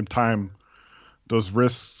at the same time,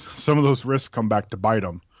 some of those risks come back to bite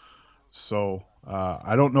him. So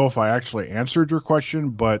I don't know if I actually answered your question,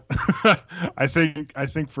 but I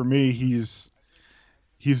think for me, he's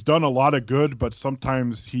done a lot of good, but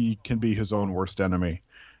sometimes he can be his own worst enemy.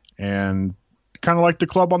 And kind of like the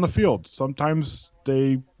club on the field, sometimes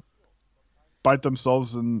they bite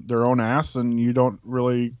themselves in their own ass, and you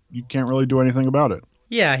can't really do anything about it.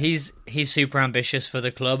 Yeah, he's super ambitious for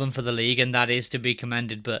the club and for the league, and that is to be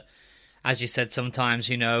commended. But as you said,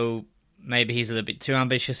 sometimes, maybe he's a little bit too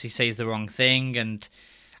ambitious. He says the wrong thing. And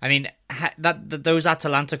I mean, those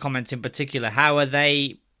Atalanta comments in particular, how are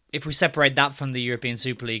they, if we separate that from the European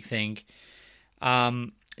Super League thing,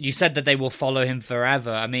 you said that they will follow him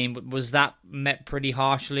forever. I mean, was that met pretty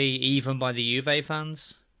harshly even by the Juve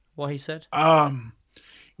fans, what he said?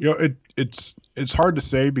 It's hard to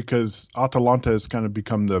say, because Atalanta has kind of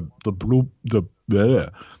become the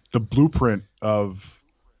blueprint of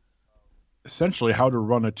essentially how to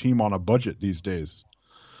run a team on a budget these days.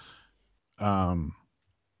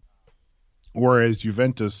 Whereas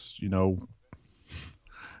Juventus,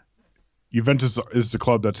 Juventus is the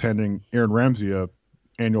club that's handing Aaron Ramsey a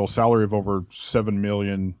annual salary of over 7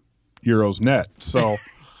 million euros net. So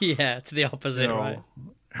yeah, it's the opposite, right?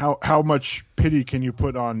 How much pity can you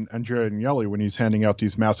put on Andrea Agnelli when he's handing out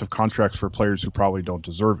these massive contracts for players who probably don't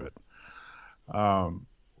deserve it?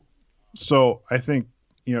 So I think,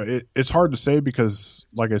 it's hard to say, because,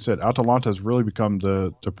 like I said, Atalanta has really become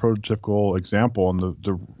the prototypical example and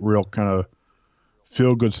the real kind of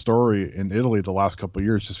feel-good story in Italy the last couple of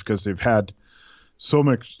years, just because they've had so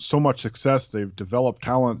much success. They've developed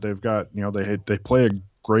talent. They've got, they play a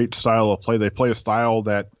great style of play. They play a style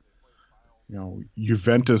that,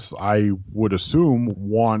 Juventus, I would assume,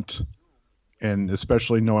 want, and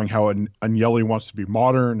especially knowing how Agnelli wants to be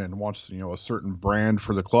modern and wants, a certain brand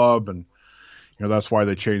for the club. And, that's why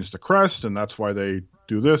they changed the crest, and that's why they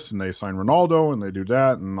do this, and they sign Ronaldo, and they do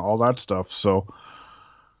that, and all that stuff. So,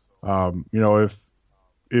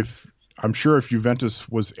 if I'm sure if Juventus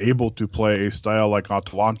was able to play a style like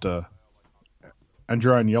Atalanta,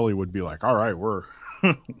 Andrea Agnelli would be like, all right,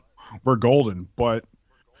 we're golden. But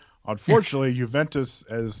unfortunately, Juventus,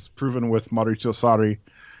 as proven with Maurizio Sarri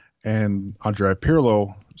and Andrea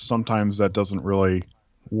Pirlo, sometimes that doesn't really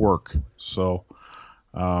work. So,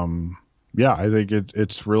 I think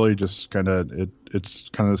it's really just it's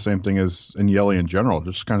kind of the same thing as Agnelli in general. It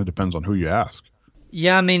just kind of depends on who you ask.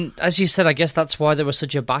 Yeah, I mean, as you said, I guess that's why there was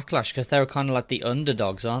such a backlash, because they were kind of like the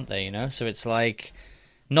underdogs, aren't they? So it's like,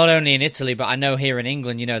 not only in Italy, but I know here in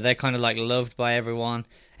England, they're kind of like loved by everyone.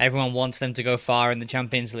 Everyone wants them to go far in the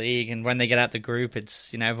Champions League, and when they get out the group,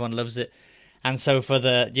 it's, everyone loves it. And so for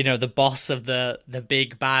the, the boss of the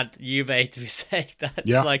big bad Juve to be saying that,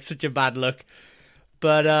 it's like such a bad look.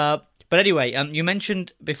 But anyway, you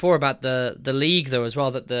mentioned before about the league though as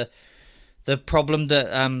well, that the problem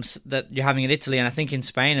that you're having in Italy, and I think in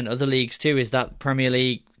Spain and other leagues too, is that Premier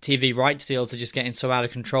League TV rights deals are just getting so out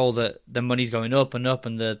of control that the money's going up and up,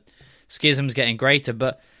 and the schism's getting greater.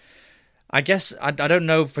 But I guess I don't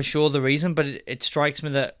know for sure the reason, but it strikes me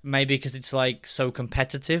that maybe because it's like so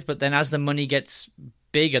competitive. But then as the money gets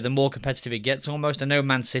bigger, the more competitive it gets almost. I know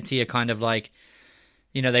Man City are kind of like,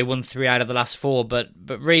 they won 3 out of the last 4, but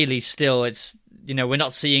really still it's, we're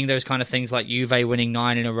not seeing those kind of things like Juve winning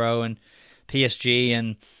 9 in a row and PSG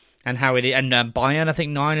and how it is, and Bayern, I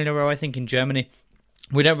think 9 in a row, I think in Germany.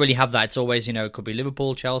 We don't really have that. It's always, it could be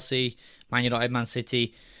Liverpool, Chelsea, Man United, Man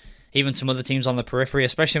City, even some other teams on the periphery,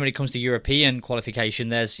 especially when it comes to European qualification.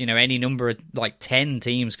 There's, any number of, like 10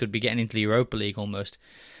 teams could be getting into the Europa League almost.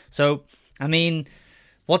 So, I mean,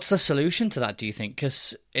 what's the solution to that, do you think?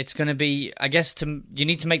 Because it's going to be, I guess, you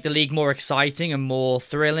need to make the league more exciting and more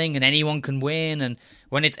thrilling, and anyone can win. And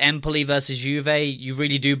when it's Empoli versus Juve, you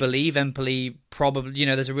really do believe Empoli probably,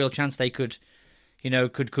 there's a real chance they could win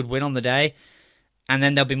on the day. And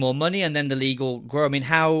then there'll be more money, and then the league will grow. I mean,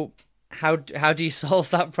 how do you solve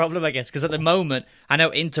that problem, I guess? Because at the moment, I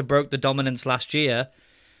know Inter broke the dominance last year,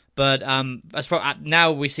 But as for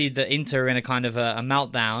now, we see the Inter in a kind of a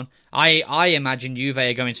meltdown. I imagine Juve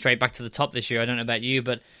are going straight back to the top this year. I don't know about you,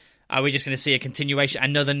 but are we just going to see a continuation,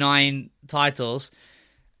 another 9 titles?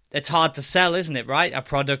 It's hard to sell, isn't it, right? A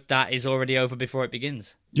product that is already over before it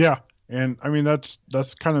begins. Yeah, and I mean that's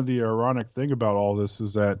kind of the ironic thing about all this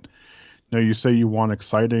is that you say you want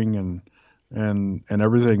exciting and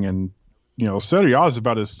everything, and Serie A is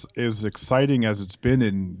about as exciting as it's been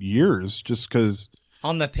in years, just because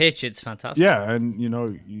on the pitch it's fantastic. Yeah, and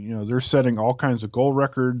they're setting all kinds of goal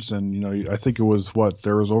records, and I think it was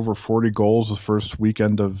there was over 40 goals the first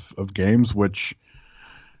weekend of games, which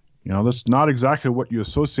that's not exactly what you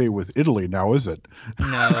associate with Italy now, is it?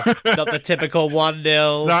 No, not the typical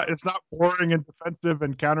 1-0. It's not boring and defensive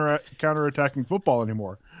and counter-attacking football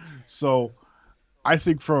anymore. So I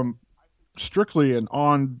think from strictly an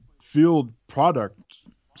on-field product,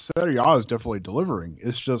 Serie A is definitely delivering.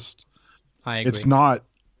 It's just, I agree. It's not,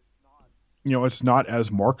 it's not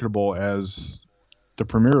as marketable as the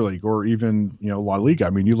Premier League or even, La Liga.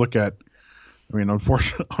 I mean, you look at,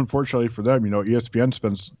 unfortunately for them, ESPN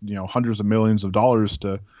spends, hundreds of millions of dollars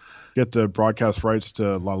to get the broadcast rights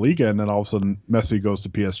to La Liga, and then all of a sudden Messi goes to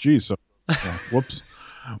PSG. So, whoops.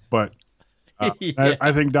 But Yeah.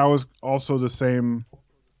 I think that was also the same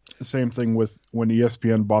thing with when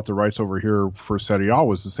ESPN bought the rights over here for Serie A.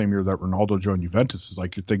 Was the same year that Ronaldo joined Juventus. It's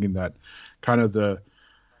like you're thinking that kind of the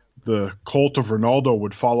cult of Ronaldo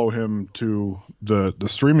would follow him to the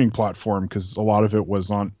streaming platform, because a lot of it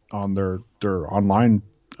was on their online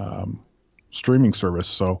streaming service.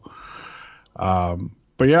 So,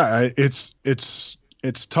 but yeah, it's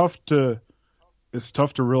tough to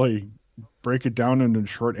really break it down in a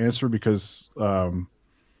short answer, because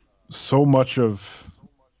so much of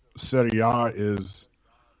Serie A is,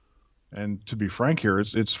 and to be frank here,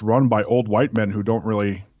 it's run by old white men who don't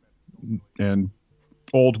really, and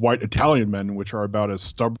old white Italian men, which are about as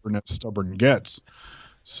stubborn gets.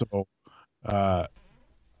 So, that's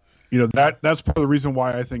part of the reason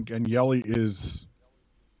why I think Agnelli is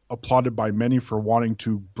applauded by many for wanting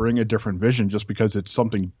to bring a different vision, just because it's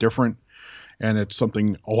something different and it's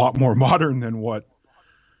something a lot more modern than what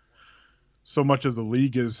so much of the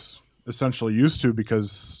league is essentially used to.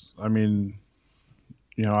 Because I mean,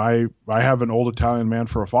 I have an old Italian man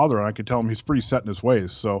for a father, and I can tell him he's pretty set in his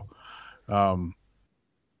ways. So,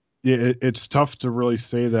 it's tough to really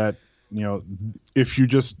say that, if you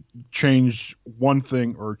just change one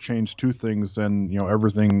thing or change two things, then,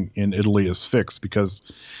 everything in Italy is fixed, because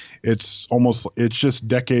it's just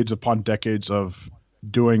decades upon decades of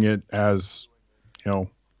doing it as,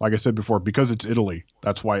 like I said before, because it's Italy.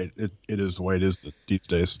 That's why it is the way it is these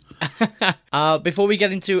days. Before we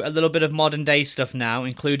get into a little bit of modern day stuff now,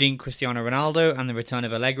 including Cristiano Ronaldo and the return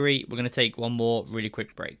of Allegri, we're going to take one more really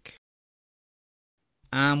quick break.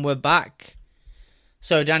 And we're back.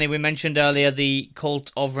 So, Danny, we mentioned earlier the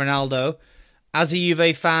cult of Ronaldo. As a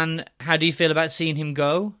Juve fan, how do you feel about seeing him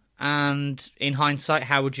go? And in hindsight,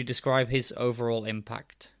 how would you describe his overall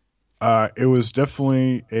impact? It was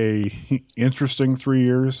definitely a interesting 3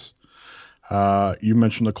 years. You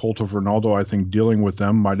mentioned the cult of Ronaldo. I think dealing with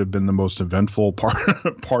them might have been the most eventful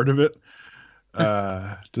part of it,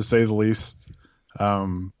 to say the least.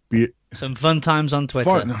 Some fun times on Twitter.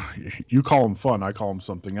 Fun. You call them fun. I call them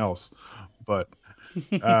something else. But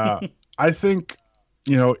I think,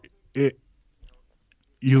 you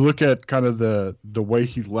look at kind of the way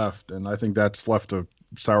he left, and I think that's left a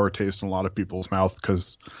sour taste in a lot of people's mouth,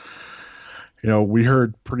 because, we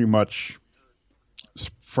heard pretty much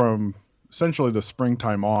from essentially the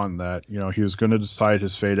springtime on that, he was going to decide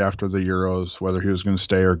his fate after the Euros, whether he was going to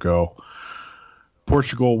stay or go.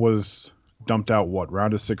 Portugal was dumped out,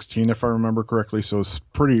 round of 16, if I remember correctly. So it's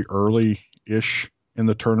pretty early-ish in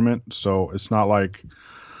the tournament. So it's not like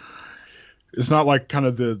kind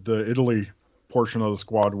of the Italy portion of the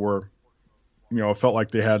squad where, it felt like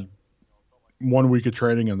they had 1 week of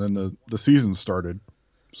training and then the season started.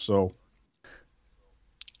 So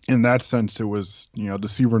in that sense, it was, to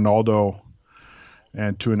see Ronaldo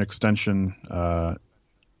and to an extension,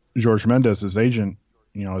 Jorge Mendes, his agent,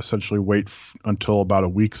 essentially wait until about a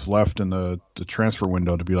week's left in the transfer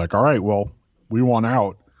window to be like, all right, well, we want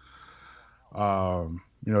out.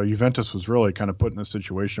 Juventus was really kind of put in a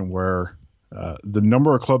situation where the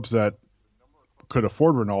number of clubs that could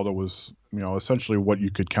afford Ronaldo was, essentially what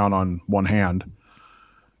you could count on one hand.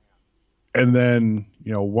 And then,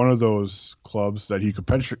 one of those clubs that he could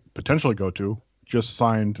potentially go to just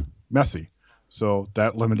signed Messi. So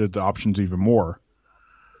that limited the options even more.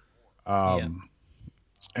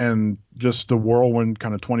 And just the whirlwind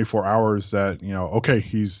kind of 24 hours that, okay,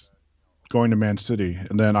 he's going to Man City.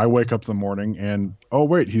 And then I wake up in the morning and, oh,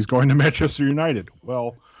 wait, he's going to Manchester United.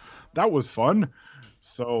 Well, that was fun.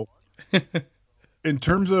 So in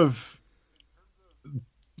terms of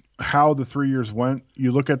how the 3 years went,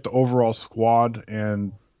 you look at the overall squad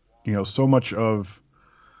and, so much of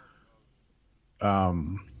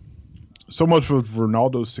Ronaldo's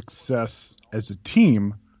success as a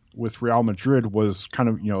team with Real Madrid was kind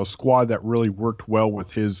of, a squad that really worked well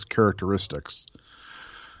with his characteristics.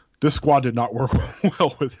 This squad did not work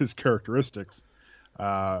well with his characteristics.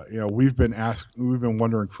 We've been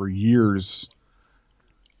wondering for years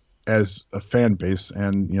as a fan base,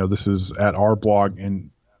 and, this is at our blog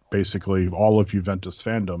and basically all of Juventus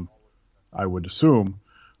fandom, I would assume,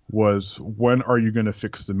 was when are you going to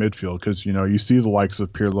fix the midfield? Because, you see the likes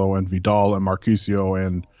of Pirlo and Vidal and Marquisio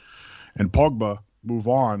and Pogba move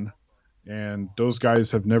on, and those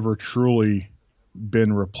guys have never truly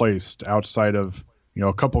been replaced outside of,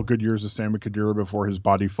 a couple of good years of Sami Khedira before his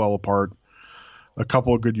body fell apart, a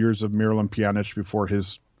couple of good years of Miralem Pjanic before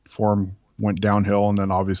his form went downhill, and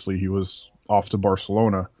then obviously he was off to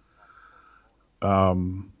Barcelona.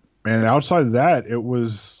 And outside of that, it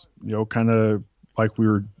was, kind of like we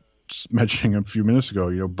were mentioning a few minutes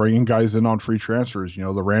ago, bringing guys in on free transfers,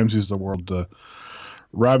 the Ramseys of the world, the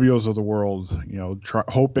Rabios of the world,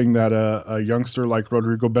 hoping that a youngster like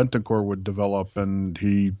Rodrigo Bentancur would develop, and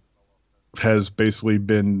he has basically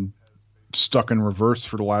been stuck in reverse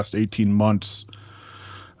for the last 18 months.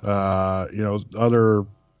 Other,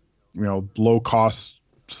 low cost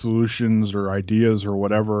solutions or ideas or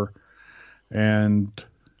whatever. And,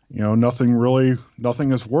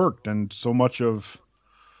 nothing has worked. And so much of,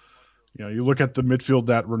 you look at the midfield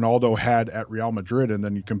that Ronaldo had at Real Madrid and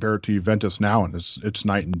then you compare it to Juventus now, and it's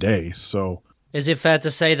night and day. So is it fair to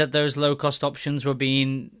say that those low cost options were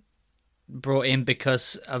being brought in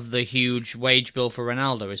because of the huge wage bill for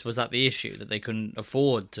Ronaldo? Was that the issue, that they couldn't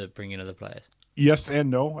afford to bring in other players? Yes and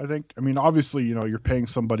no, I think. I mean, obviously, you're paying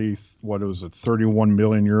somebody, 31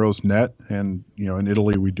 million euros net. And, in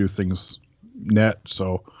Italy, we do things net.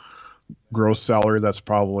 So gross salary, that's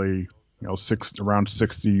probably, around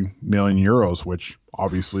 60 million euros, which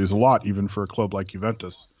obviously is a lot, even for a club like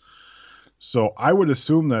Juventus. So I would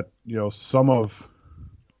assume that, some of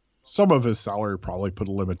his salary probably put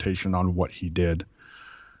a limitation on what he did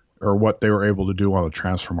or what they were able to do on the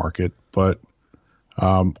transfer market. But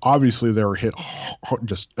obviously they were hit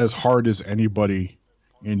just as hard as anybody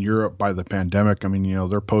in Europe by the pandemic. I mean,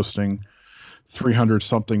 they're posting 300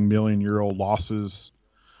 something million euro losses.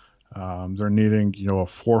 They're needing, a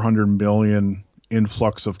 400 million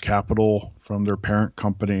influx of capital from their parent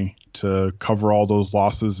company to cover all those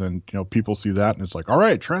losses. And, people see that and it's like, all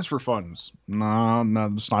right, transfer funds. No,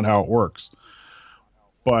 that's not how it works.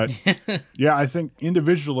 But yeah, I think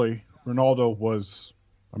individually Ronaldo was,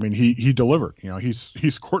 he delivered,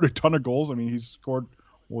 he scored a ton of goals. He scored,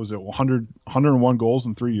 101 goals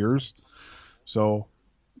in 3 years. So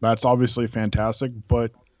that's obviously fantastic,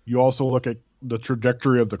 but you also look at the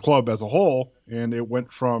trajectory of the club as a whole, and it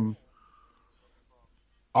went from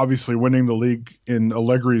obviously winning the league in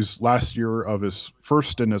Allegri's last year of his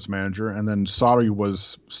first stint as manager, and then Sarri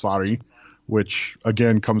was Sarri, which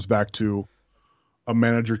again comes back to a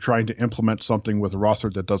manager trying to implement something with a roster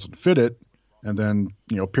that doesn't fit it, and then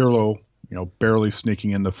Pirlo, barely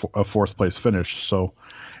sneaking in a fourth place finish. So,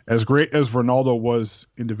 as great as Ronaldo was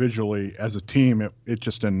individually, as a team, it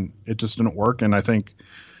just didn't work. And I think,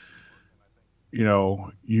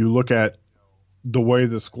 you look at the way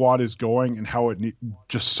the squad is going and how it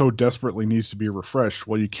just so desperately needs to be refreshed.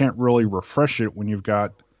 Well, you can't really refresh it when you've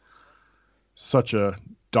got such a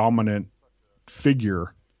dominant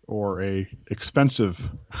figure or a expensive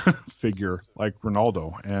figure like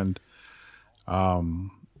Ronaldo. And,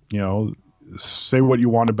 say what you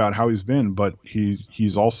want about how he's been, but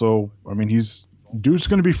he's also, dude's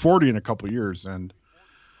going to be 40 in a couple of years. And,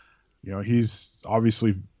 he's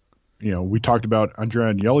obviously, we talked about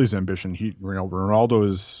Andrea Agnelli's ambition. Ronaldo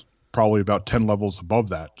is probably about 10 levels above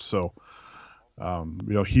that. So,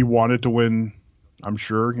 he wanted to win. I'm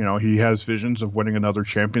sure, he has visions of winning another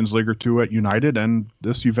Champions League or two at United, and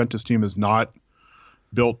this Juventus team is not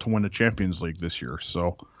built to win a Champions League this year.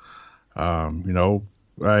 So, I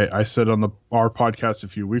said on our podcast a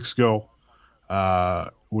few weeks ago,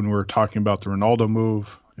 when we were talking about the Ronaldo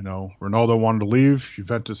move, Ronaldo wanted to leave.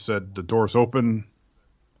 Juventus said the door's open.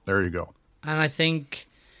 There you go. And I think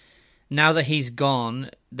now that he's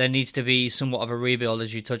gone, there needs to be somewhat of a rebuild,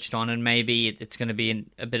 as you touched on, and maybe it's going to be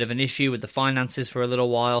a bit of an issue with the finances for a little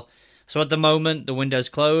while. So at the moment, the window's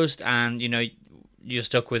closed, and you're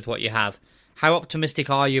stuck with what you have. How optimistic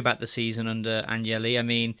are you about the season under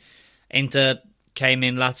Agnelli? Inter came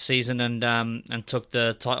in last season and took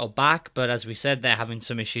the title back, but as we said, they're having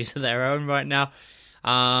some issues of their own right now.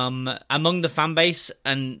 Among the fan base,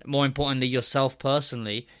 and more importantly, yourself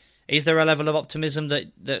personally, is there a level of optimism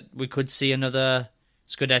that we could see another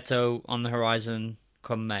Scudetto on the horizon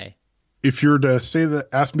come May? If you were to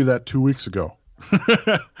ask me that 2 weeks ago,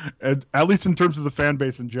 at least in terms of the fan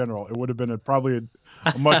base in general, it would have been probably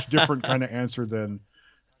a much different kind of answer than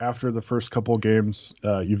after the first couple of games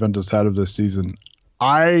Juventus had of this season.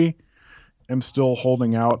 I am still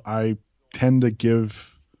holding out. I tend to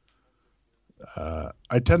give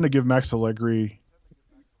Max Allegri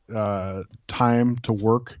time to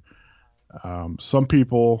work. Some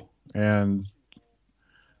people, and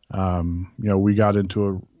we got into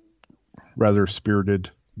a rather spirited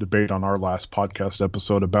debate on our last podcast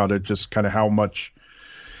episode about it, just kind of how much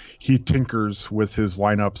he tinkers with his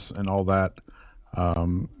lineups and all that.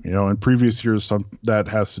 In previous years, that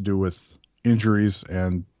has to do with injuries,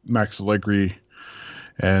 and Max Allegri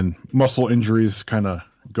and muscle injuries kind of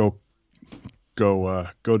go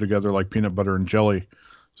together like peanut butter and jelly.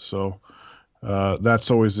 So that's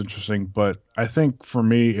always interesting. But I think for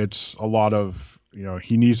me, it's a lot of,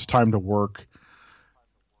 he needs time to work.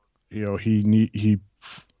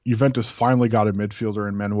 Juventus finally got a midfielder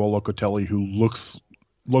in Manuel Locatelli who looks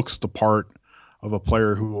the part of a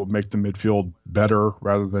player who will make the midfield better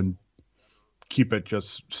rather than keep it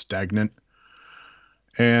just stagnant.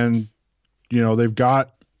 And, they've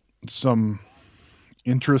got some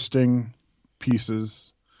interesting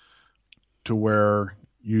pieces to where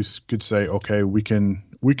you could say, okay, we can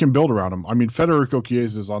build around him. I mean, Federico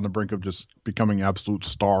Chiesa is on the brink of just becoming an absolute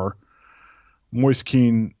star. Moise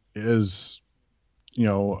Kean is,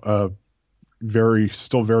 a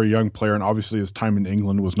still very young player, and obviously his time in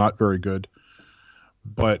England was not very good,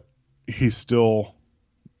 but he's still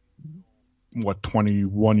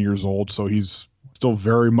 21 years old, so he's still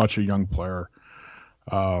very much a young player.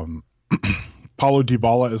 Paulo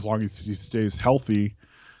Dybala, as long as he stays healthy,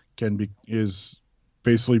 is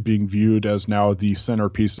basically being viewed as now the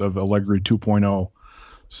centerpiece of Allegri 2.0.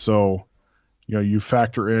 So, you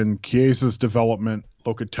factor in Chiesa's development,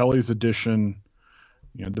 Locatelli's addition,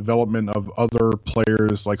 development of other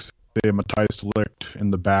players like, say, Matthijs de Ligt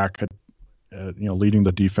in the back, leading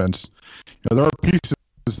the defense. There are pieces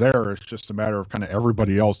there. It's just a matter of kind of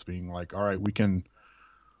everybody else being like, all right, we can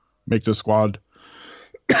make the squad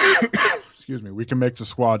we can make the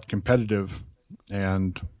squad competitive.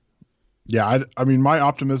 And yeah, I mean, my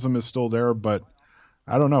optimism is still there, but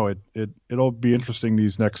I don't know. It'll be interesting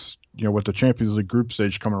these next, with the Champions League group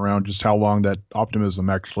stage coming around, just how long that optimism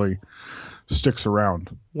actually sticks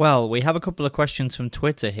around. Well, we have a couple of questions from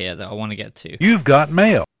Twitter here that I want to get to. You've got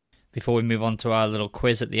mail. Before we move on to our little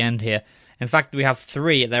quiz at the end here. In fact, we have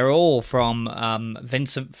 3. They're all from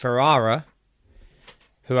Vincent Ferrara,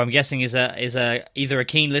 who I'm guessing is either a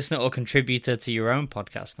keen listener or contributor to your own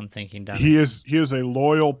podcast, I'm thinking, Dan. He is a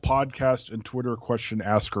loyal podcast and Twitter question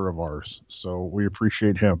asker of ours, so we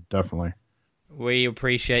appreciate him, definitely. We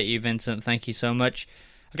appreciate you, Vincent. Thank you so much.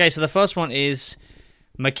 Okay, so the first one is,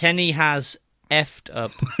 McKennie has effed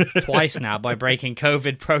up twice now by breaking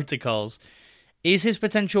COVID protocols. Is his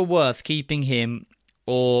potential worth keeping him,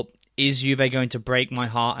 or is Juve going to break my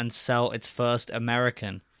heart and sell its first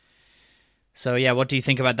American? So yeah, what do you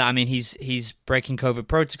think about that? I mean, he's breaking COVID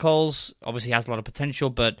protocols. Obviously, he has a lot of potential,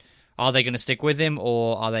 but are they going to stick with him,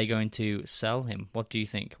 or are they going to sell him? What do you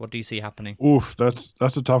think? What do you see happening? Oof, that's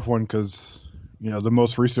a tough one because the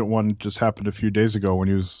most recent one just happened a few days ago when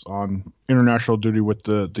he was on international duty with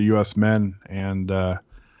the U.S. men, and that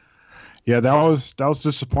was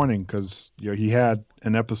disappointing because he had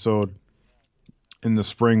an episode in the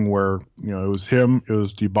spring where it was him, it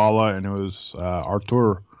was Dybala, and it was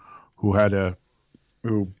Artur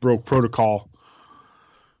who broke protocol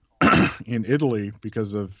in Italy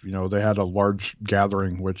because of they had a large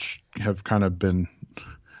gathering, which have kind of been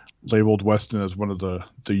labeled Weston as one of the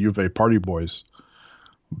Juve party boys.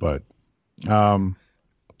 But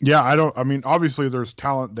obviously there's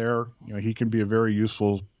talent there. He can be a very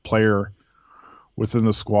useful player within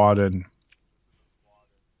the squad, and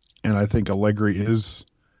I think Allegri is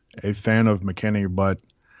a fan of McKennie, but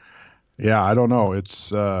yeah, I don't know. It's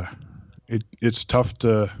tough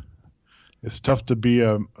to be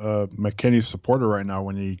a McKennie supporter right now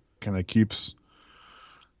when he kind of keeps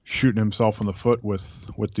shooting himself in the foot with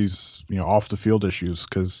these off the field issues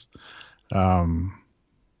because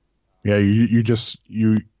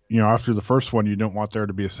you after the first one you don't want there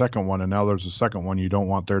to be a second one, and now there's a second one, you don't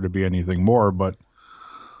want there to be anything more. But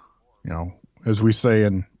as we say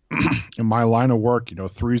in my line of work,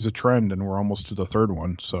 3's a trend, and we're almost to the third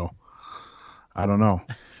one, so I don't know.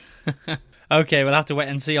 Okay, we'll have to wait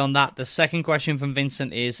and see on that. The second question from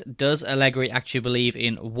Vincent is, does Allegri actually believe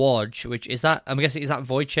in Woj? Which is that, I'm guessing, is that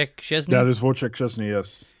Wojciech Szczesny? That is Wojciech Szczesny,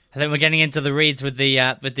 yes. I think we're getting into the reads with the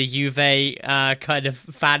Juve kind of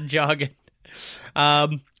fan jargon. Or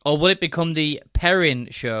will it become the Perrin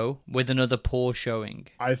show with another poor showing?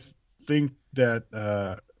 I think that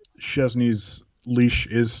Szczesny's leash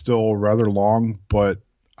is still rather long, but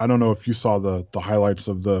I don't know if you saw the highlights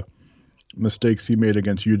of the mistakes he made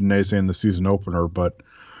against Udinese in the season opener, but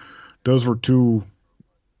those were two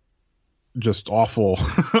just awful,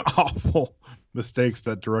 awful mistakes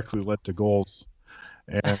that directly led to goals.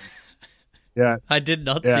 And yeah, I did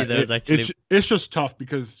not see those actually. It's just tough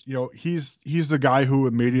because he's the guy who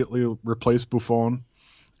immediately replaced Buffon,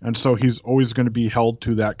 and so he's always going to be held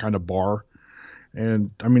to that kind of bar.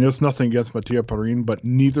 And I mean, it's nothing against Mattia Perin, but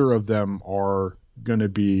neither of them are going to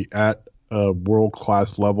be at a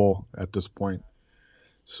world-class level at this point.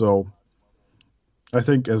 So I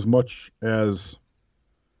think as much as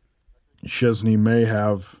Szczesny may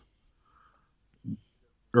have,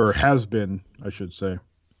 or has been, I should say,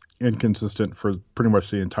 inconsistent for pretty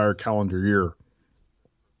much the entire calendar year,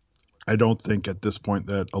 I don't think at this point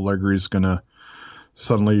that Allegri is going to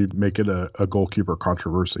suddenly make it a goalkeeper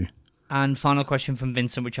controversy. And final question from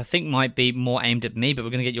Vincent, which I think might be more aimed at me, but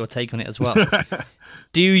we're going to get your take on it as well.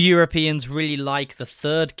 Do Europeans really like the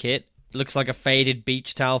third kit? Looks like a faded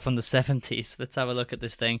beach towel from the 70s. Let's have a look at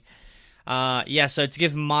this thing. So to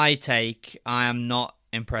give my take, I am not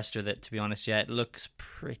impressed with it, to be honest yet. It looks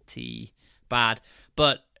pretty bad.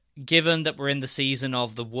 But given that we're in the season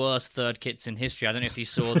of the worst third kits in history, I don't know if you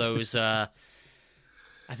saw those... I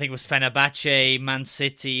think it was Fenerbahce, Man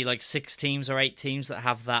City, like 6 teams or 8 teams that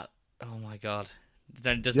have that. Oh my god!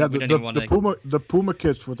 The Puma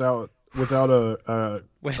kits without a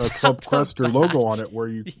club crest or logo on it, where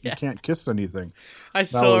you can't kiss anything. I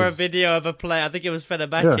saw a video of a player. I think it was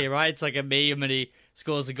Fenerbahce, right? It's like a meme, and he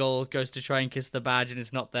scores a goal, goes to try and kiss the badge, and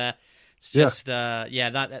it's not there. It's just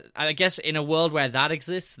that. I guess in a world where that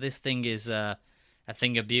exists, this thing is a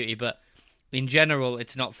thing of beauty. But in general,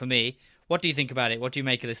 it's not for me. What do you think about it? What do you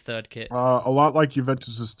make of this third kit? A lot like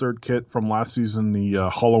Juventus's third kit from last season, the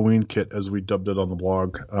Halloween kit, as we dubbed it on the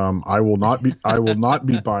blog. I will not be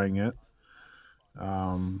buying it.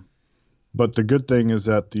 But the good thing is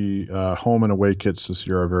that the home and away kits this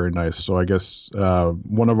year are very nice. So I guess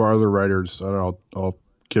one of our other writers, and I'll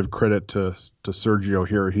give credit to Sergio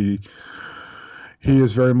here. He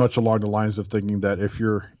is very much along the lines of thinking that if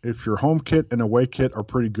your home kit and away kit are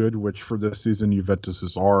pretty good, which for this season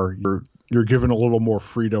Juventus's are, you're given a little more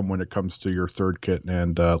freedom when it comes to your third kit,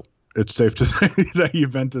 and it's safe to say that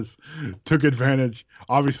Juventus took advantage.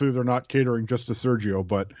 Obviously, they're not catering just to Sergio,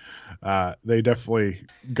 but they definitely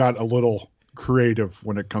got a little creative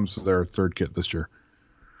when it comes to their third kit this year.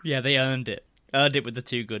 Yeah, they earned it with the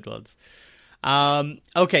 2 good ones.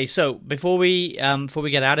 Okay, so before we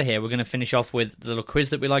get out of here, we're going to finish off with the little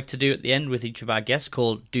quiz that we like to do at the end with each of our guests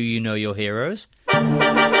called Do You Know Your Heroes?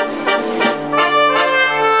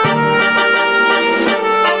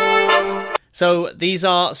 So these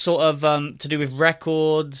are sort of to do with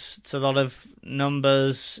records. It's a lot of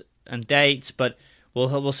numbers and dates, but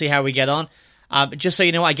we'll see how we get on. Just so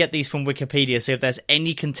you know, I get these from Wikipedia, so if there's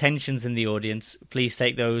any contentions in the audience, please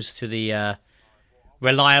take those to the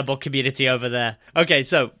reliable community over there. Okay,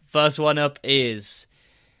 so first one up is,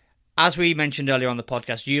 as we mentioned earlier on the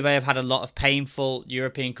podcast, Juve have had a lot of painful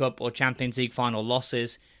European Cup or Champions League final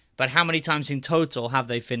losses, but how many times in total have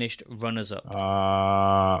they finished runners-up?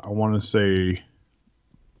 I want to say,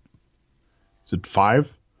 is it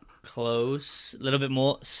 5? Close. A little bit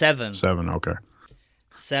more. 7. 7, okay.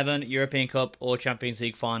 7 European Cup or Champions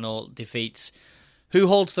League final defeats. Who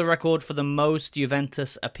holds the record for the most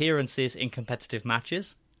Juventus appearances in competitive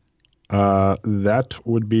matches? That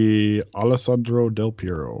would be Alessandro Del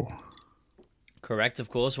Piero. Correct, of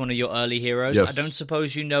course. One of your early heroes. Yes. I don't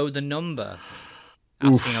suppose you know the number.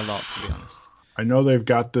 Asking a lot, to be honest. I know they've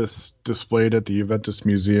got this displayed at the Juventus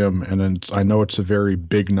Museum, and I know it's a very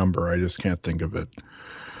big number. I just can't think of it.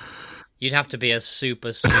 You'd have to be a super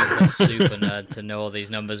nerd to know all these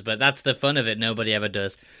numbers, but that's the fun of it. Nobody ever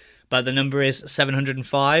does. But the number is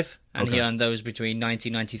 705, and he earned those between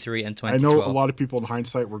 1993 and 2012. I know a lot of people in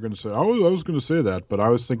hindsight were going to say, I was going to say that, but I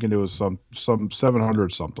was thinking it was some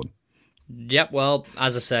 700 something. Yep, well,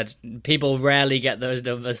 as I said, people rarely get those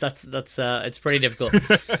numbers. That's it's pretty difficult.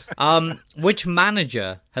 Which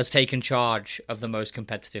manager has taken charge of the most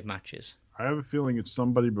competitive matches? I have a feeling it's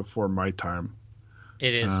somebody before my time.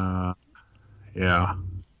 It is. Yeah,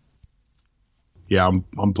 I'm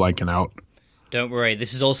blanking out. Don't worry,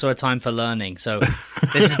 this is also a time for learning. So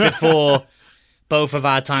this is before both of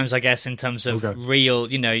our times, I guess, in terms of Okay. real,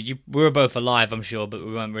 we were both alive, I'm sure, but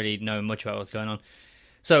we weren't really knowing much about what's going on.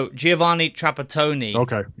 So, Giovanni Trapattoni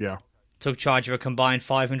Okay, yeah. took charge of a combined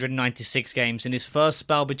 596 games in his first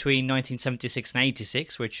spell between 1976 and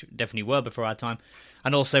 86, which definitely were before our time,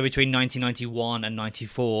 and also between 1991 and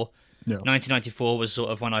 94. Yeah. 1994 was sort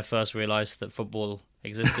of when I first realised that football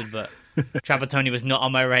existed, but Trapattoni was not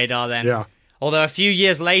on my radar then. Yeah. Although a few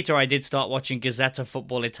years later, I did start watching Gazzetta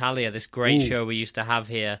Football Italia, this great show we used to have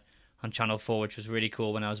here on Channel 4, which was really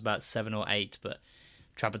cool when I was about 7 or 8, but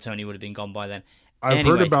Trapattoni would have been gone by then. I've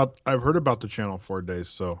heard about the Channel 4 days,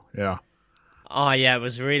 so yeah. Oh, yeah, it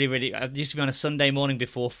was really, really... It used to be on a Sunday morning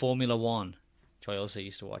before Formula One, which I also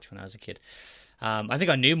used to watch when I was a kid. I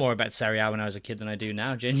think I knew more about Serie A when I was a kid than I do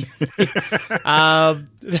now, genuinely.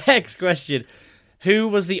 Next question. Who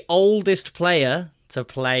was the oldest player to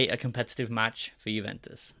play a competitive match for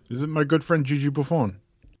Juventus? Is it my good friend Gigi Buffon?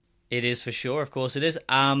 It is for sure, of course it is.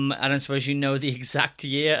 I don't suppose you know the exact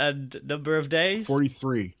year and number of days?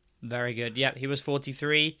 43. Very good. Yep, he was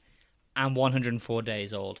 43 and 104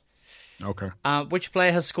 days old. Okay. Which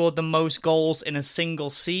player has scored the most goals in a single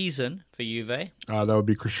season for Juve? That would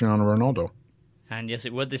be Cristiano Ronaldo. And yes,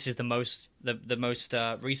 it would. This is the most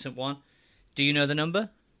recent one. Do you know the number?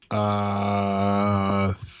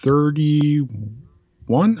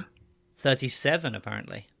 31? 37,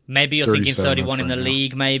 apparently. Maybe you're thinking 31 in the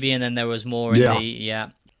league, maybe, and then there was more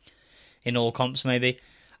in all comps, maybe.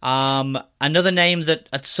 Another name that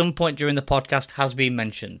at some point during the podcast has been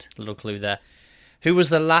mentioned. A little clue there. Who was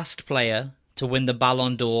the last player to win the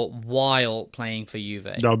Ballon d'Or while playing for Juve?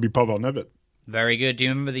 That would be Pavel Nedved. Very good. Do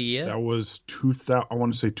you remember the year? That was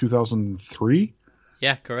 2003.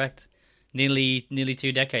 Yeah, correct. Nearly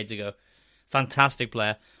 2 decades ago. Fantastic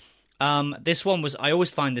player. This one was... I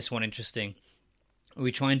always find this one interesting.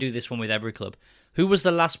 We try and do this one with every club. Who was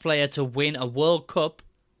the last player to win a World Cup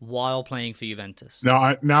while playing for Juventus?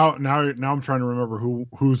 Now I'm trying to remember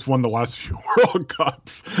who's won the last few World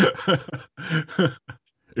Cups.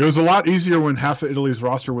 It was a lot easier when half of Italy's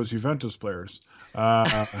roster was Juventus players.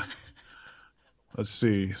 Let's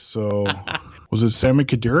see. So, was it Sami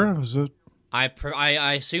Khedira? Was it? I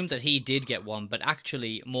assumed that he did get one, but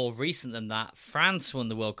actually, more recent than that, France won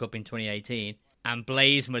the World Cup in 2018, and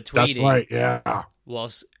Blaise Matuidi That's right, yeah.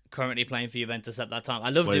 was currently playing for Juventus at that time. I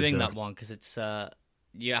love doing that one because it's, but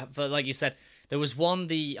like you said, there was one,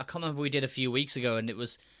 I can't remember we did a few weeks ago, and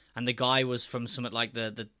the guy was from something like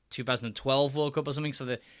the 2012 World Cup or something, so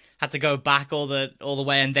they had to go back all the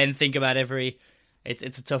way and then think about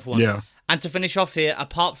it's a tough one. Yeah. And to finish off here,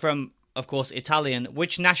 apart from, of course, Italian,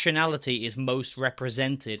 which nationality is most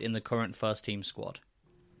represented in the current first team squad?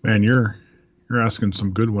 Man, you're asking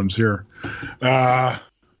some good ones here.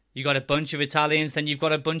 You got a bunch of Italians, then you've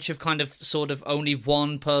got a bunch of kind of sort of only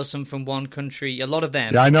one person from one country. A lot of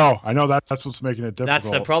them. Yeah, I know. That's what's making it difficult. That's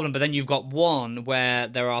the problem. But then you've got one where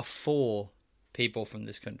there are 4 people from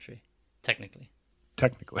this country, technically.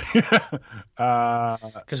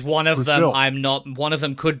 Because one of Brazil. one of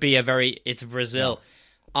them could be it's Brazil. Yeah.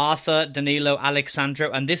 Arthur, Danilo, Alexandro,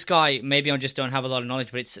 and this guy, maybe I just don't have a lot of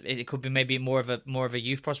knowledge, but it could be maybe more of a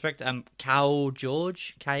youth prospect. Kyle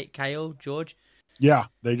George. Yeah,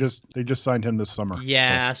 they just signed him this summer.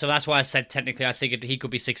 Yeah, so that's why I said technically I think he could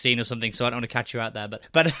be 16 or something. So I don't want to catch you out there, but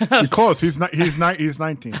you're close. He's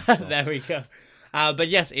 19. So. There we go. But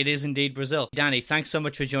yes, it is indeed Brazil. Danny, thanks so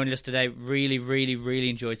much for joining us today. Really, really, really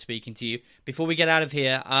enjoyed speaking to you. Before we get out of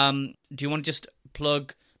here, do you want to just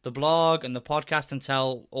plug the blog and the podcast and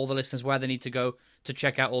tell all the listeners where they need to go to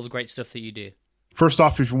check out all the great stuff that you do? First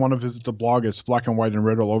off, if you want to visit the blog, it's Black and White and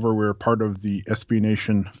Red all over. We're part of the SB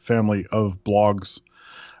Nation family of blogs.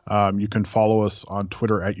 You can follow us on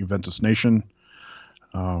Twitter at Juventus Nation.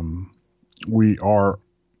 We are,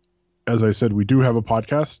 as I said, we do have a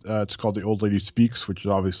podcast. It's called The Old Lady Speaks, which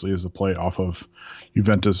obviously is a play off of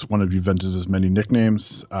Juventus, one of Juventus's many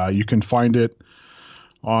nicknames. You can find it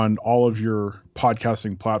on all of your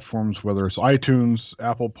podcasting platforms, whether it's iTunes,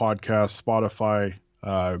 Apple Podcasts, Spotify,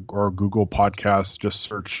 or Google Podcasts. Just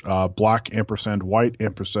search Black & White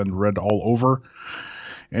 & Red all over,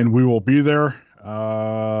 and we will be there.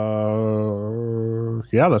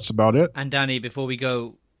 Yeah, that's about it. And Danny, before we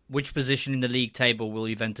go, which position in the league table will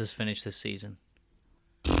Juventus finish this season?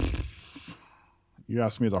 You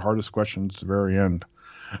asked me the hardest questions at the very end.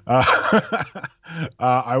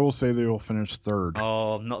 I will say they will finish third.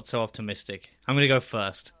 Oh, I'm not so optimistic. I'm going to go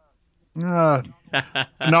first. Not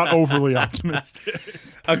overly optimistic.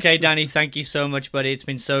 Okay, Danny, thank you so much, buddy. It's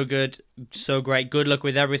been so good, so great. Good luck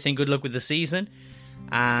with everything. Good luck with the season,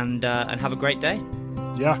 and have a great day.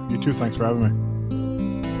 Yeah, you too. Thanks for having me.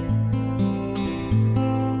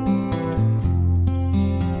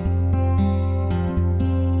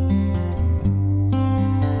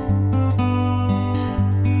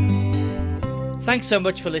 Thanks so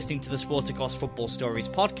much for listening to the Sporticos Football Stories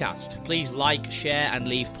podcast. Please like, share, and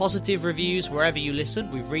leave positive reviews wherever you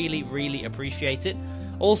listen. We really, really appreciate it.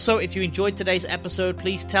 Also, if you enjoyed today's episode,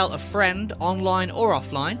 please tell a friend, online or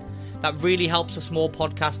offline. That really helps a small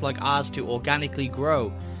podcast like ours to organically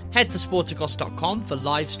grow. Head to sporticos.com for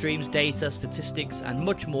live streams, data, statistics, and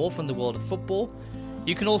much more from the world of football.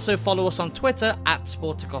 You can also follow us on Twitter at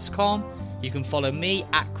Sporticos.com. You can follow me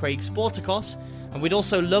at Craig Sporticos. And we'd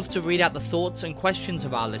also love to read out the thoughts and questions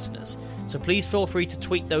of our listeners. So please feel free to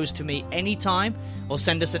tweet those to me anytime or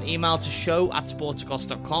send us an email to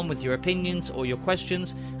show@sporticos.com with your opinions or your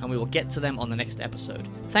questions, and we will get to them on the next episode.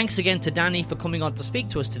 Thanks again to Danny for coming on to speak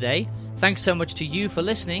to us today. Thanks so much to you for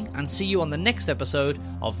listening, and see you on the next episode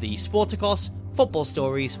of the Sporticos Football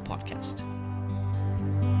Stories podcast.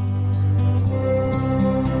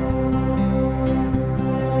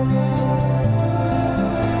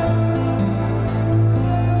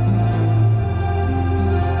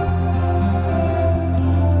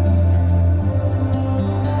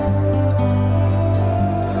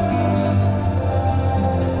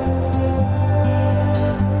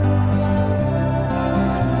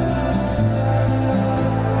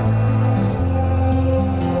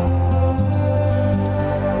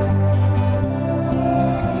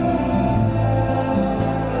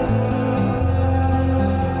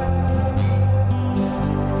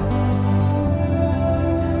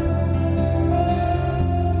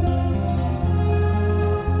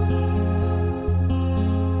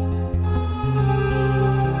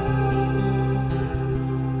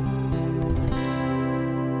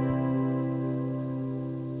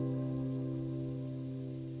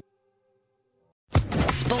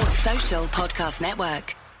 Social Podcast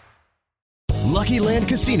Network. Lucky Land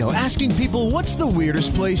Casino, asking people, what's the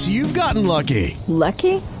weirdest place you've gotten lucky?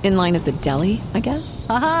 Lucky? In line at the deli, I guess?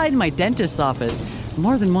 Aha, in my dentist's office.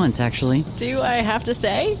 More than once, actually. Do I have to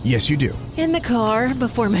say? Yes, you do. In the car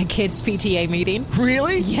before my kids' PTA meeting.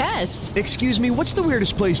 Really? Yes. Excuse me, what's the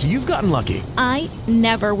weirdest place you've gotten lucky? I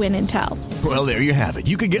never win and tell. Well, there you have it.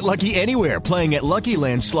 You can get lucky anywhere, playing at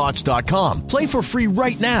LuckyLandSlots.com. Play for free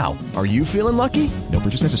right now. Are you feeling lucky? No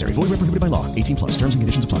purchase necessary. Void where prohibited by law. 18+. Terms and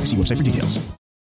conditions apply. See website for details.